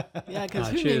 Yeah, because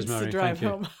who cheers, needs to Mary. drive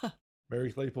Thank you. home?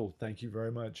 Mary Claypool, thank you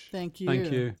very much. Thank you.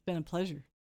 Thank you. It's been a pleasure.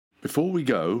 Before we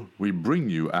go, we bring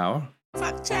you our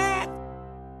Fact check!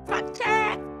 Fact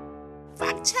check!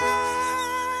 Fact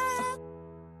check!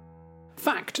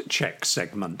 Fact check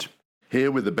segment. Here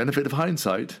with the benefit of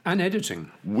hindsight, And editing.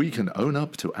 we can own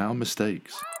up to our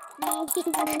mistakes.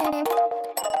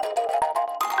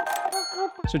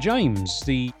 So, James,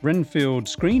 the Renfield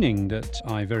screening that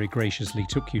I very graciously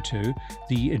took you to,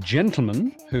 the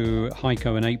gentleman who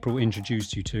Heiko and April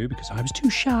introduced you to, because I was too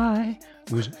shy,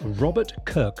 was Robert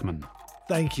Kirkman.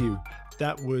 Thank you.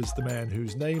 That was the man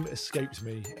whose name escaped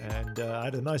me, and I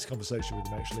had a nice conversation with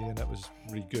him actually, and that was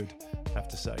really good, I have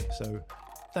to say. So,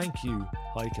 thank you,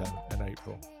 Heiko and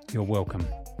April. You're welcome.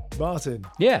 Martin.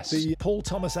 Yes. The Paul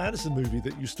Thomas Anderson movie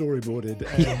that you storyboarded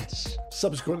and Yes.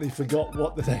 subsequently forgot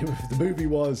what the name of the movie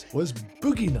was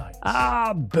Boogie Nights.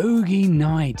 Ah, Boogie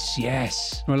Nights,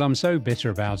 yes. Well, I'm so bitter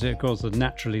about it, of course, that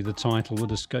naturally the title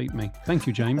would escape me. Thank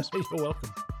you, James. You're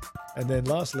welcome. And then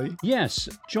lastly, Yes,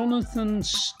 Jonathan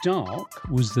Stark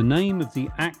was the name of the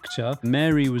actor.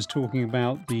 Mary was talking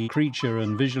about the creature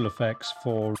and visual effects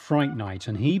for Fright Night,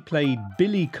 and he played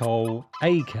Billy Cole,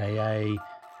 aka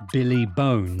Billy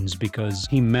Bones, because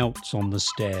he melts on the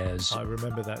stairs. I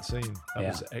remember that scene. That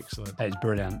Yeah. was excellent. It's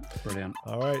brilliant, brilliant,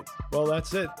 All right. Well,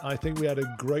 that's it. I think we had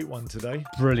a great one today.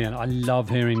 brilliant. I love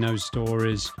hearing those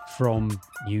stories from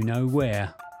you know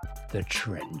where. The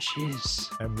trenches.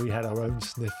 And we had our own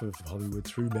sniff of Hollywood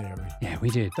through Mary. Yeah, we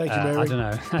did. Thank you, Mary. I don't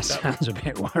know. That sounds a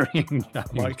bit worrying.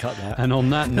 James. Might cut that. And on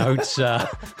that note,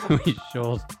 we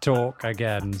shall talk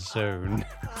again soon.